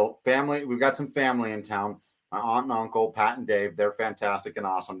totally real. Family, we've got some family in town. My aunt and uncle, Pat and Dave, they're fantastic and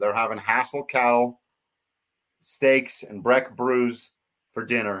awesome. They're having Hassel Cow steaks and Breck brews for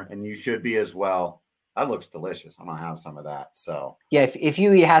dinner, and you should be as well. That looks delicious. I'm gonna have some of that. So yeah, if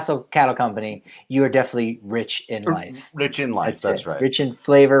you eat Hassel Cattle Company, you are definitely rich in life. Rich in life. That's right. Rich in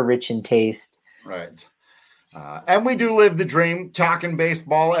flavor, rich in taste. Right. And we do live the dream, talking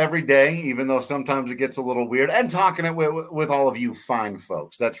baseball every day, even though sometimes it gets a little weird, and talking it with all of you fine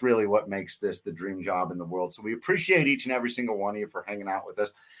folks. That's really what makes this the dream job in the world. So we appreciate each and every single one of you for hanging out with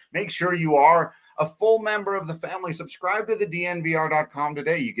us. Make sure you are a full member of the family. Subscribe to the DNVR.com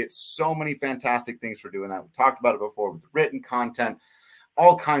today. You get so many fantastic things for doing that. We've talked about it before with written content,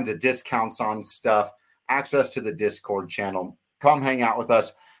 all kinds of discounts on stuff, access to the Discord channel. Come hang out with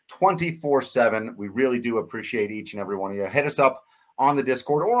us 24/7. We really do appreciate each and every one of you. Hit us up on the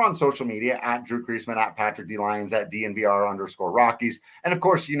Discord or on social media at Drew Creasman, at Patrick D. Lyons, at DNVR_Rockies. And of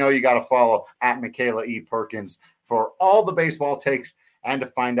course, you got to follow at Michaela E. Perkins for all the baseball takes and to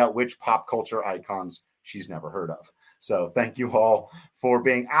find out which pop culture icons she's never heard of. So thank you all for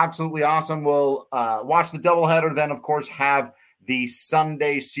being absolutely awesome. We'll watch the doubleheader, then of course have the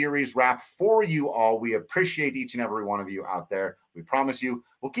Sunday series wrap for you all. We appreciate each and every one of you out there. We promise you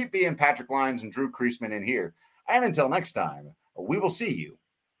we'll keep being Patrick Lyons and Drew Creasman in here. And until next time, we will see you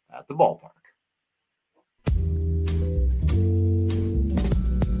at the ballpark.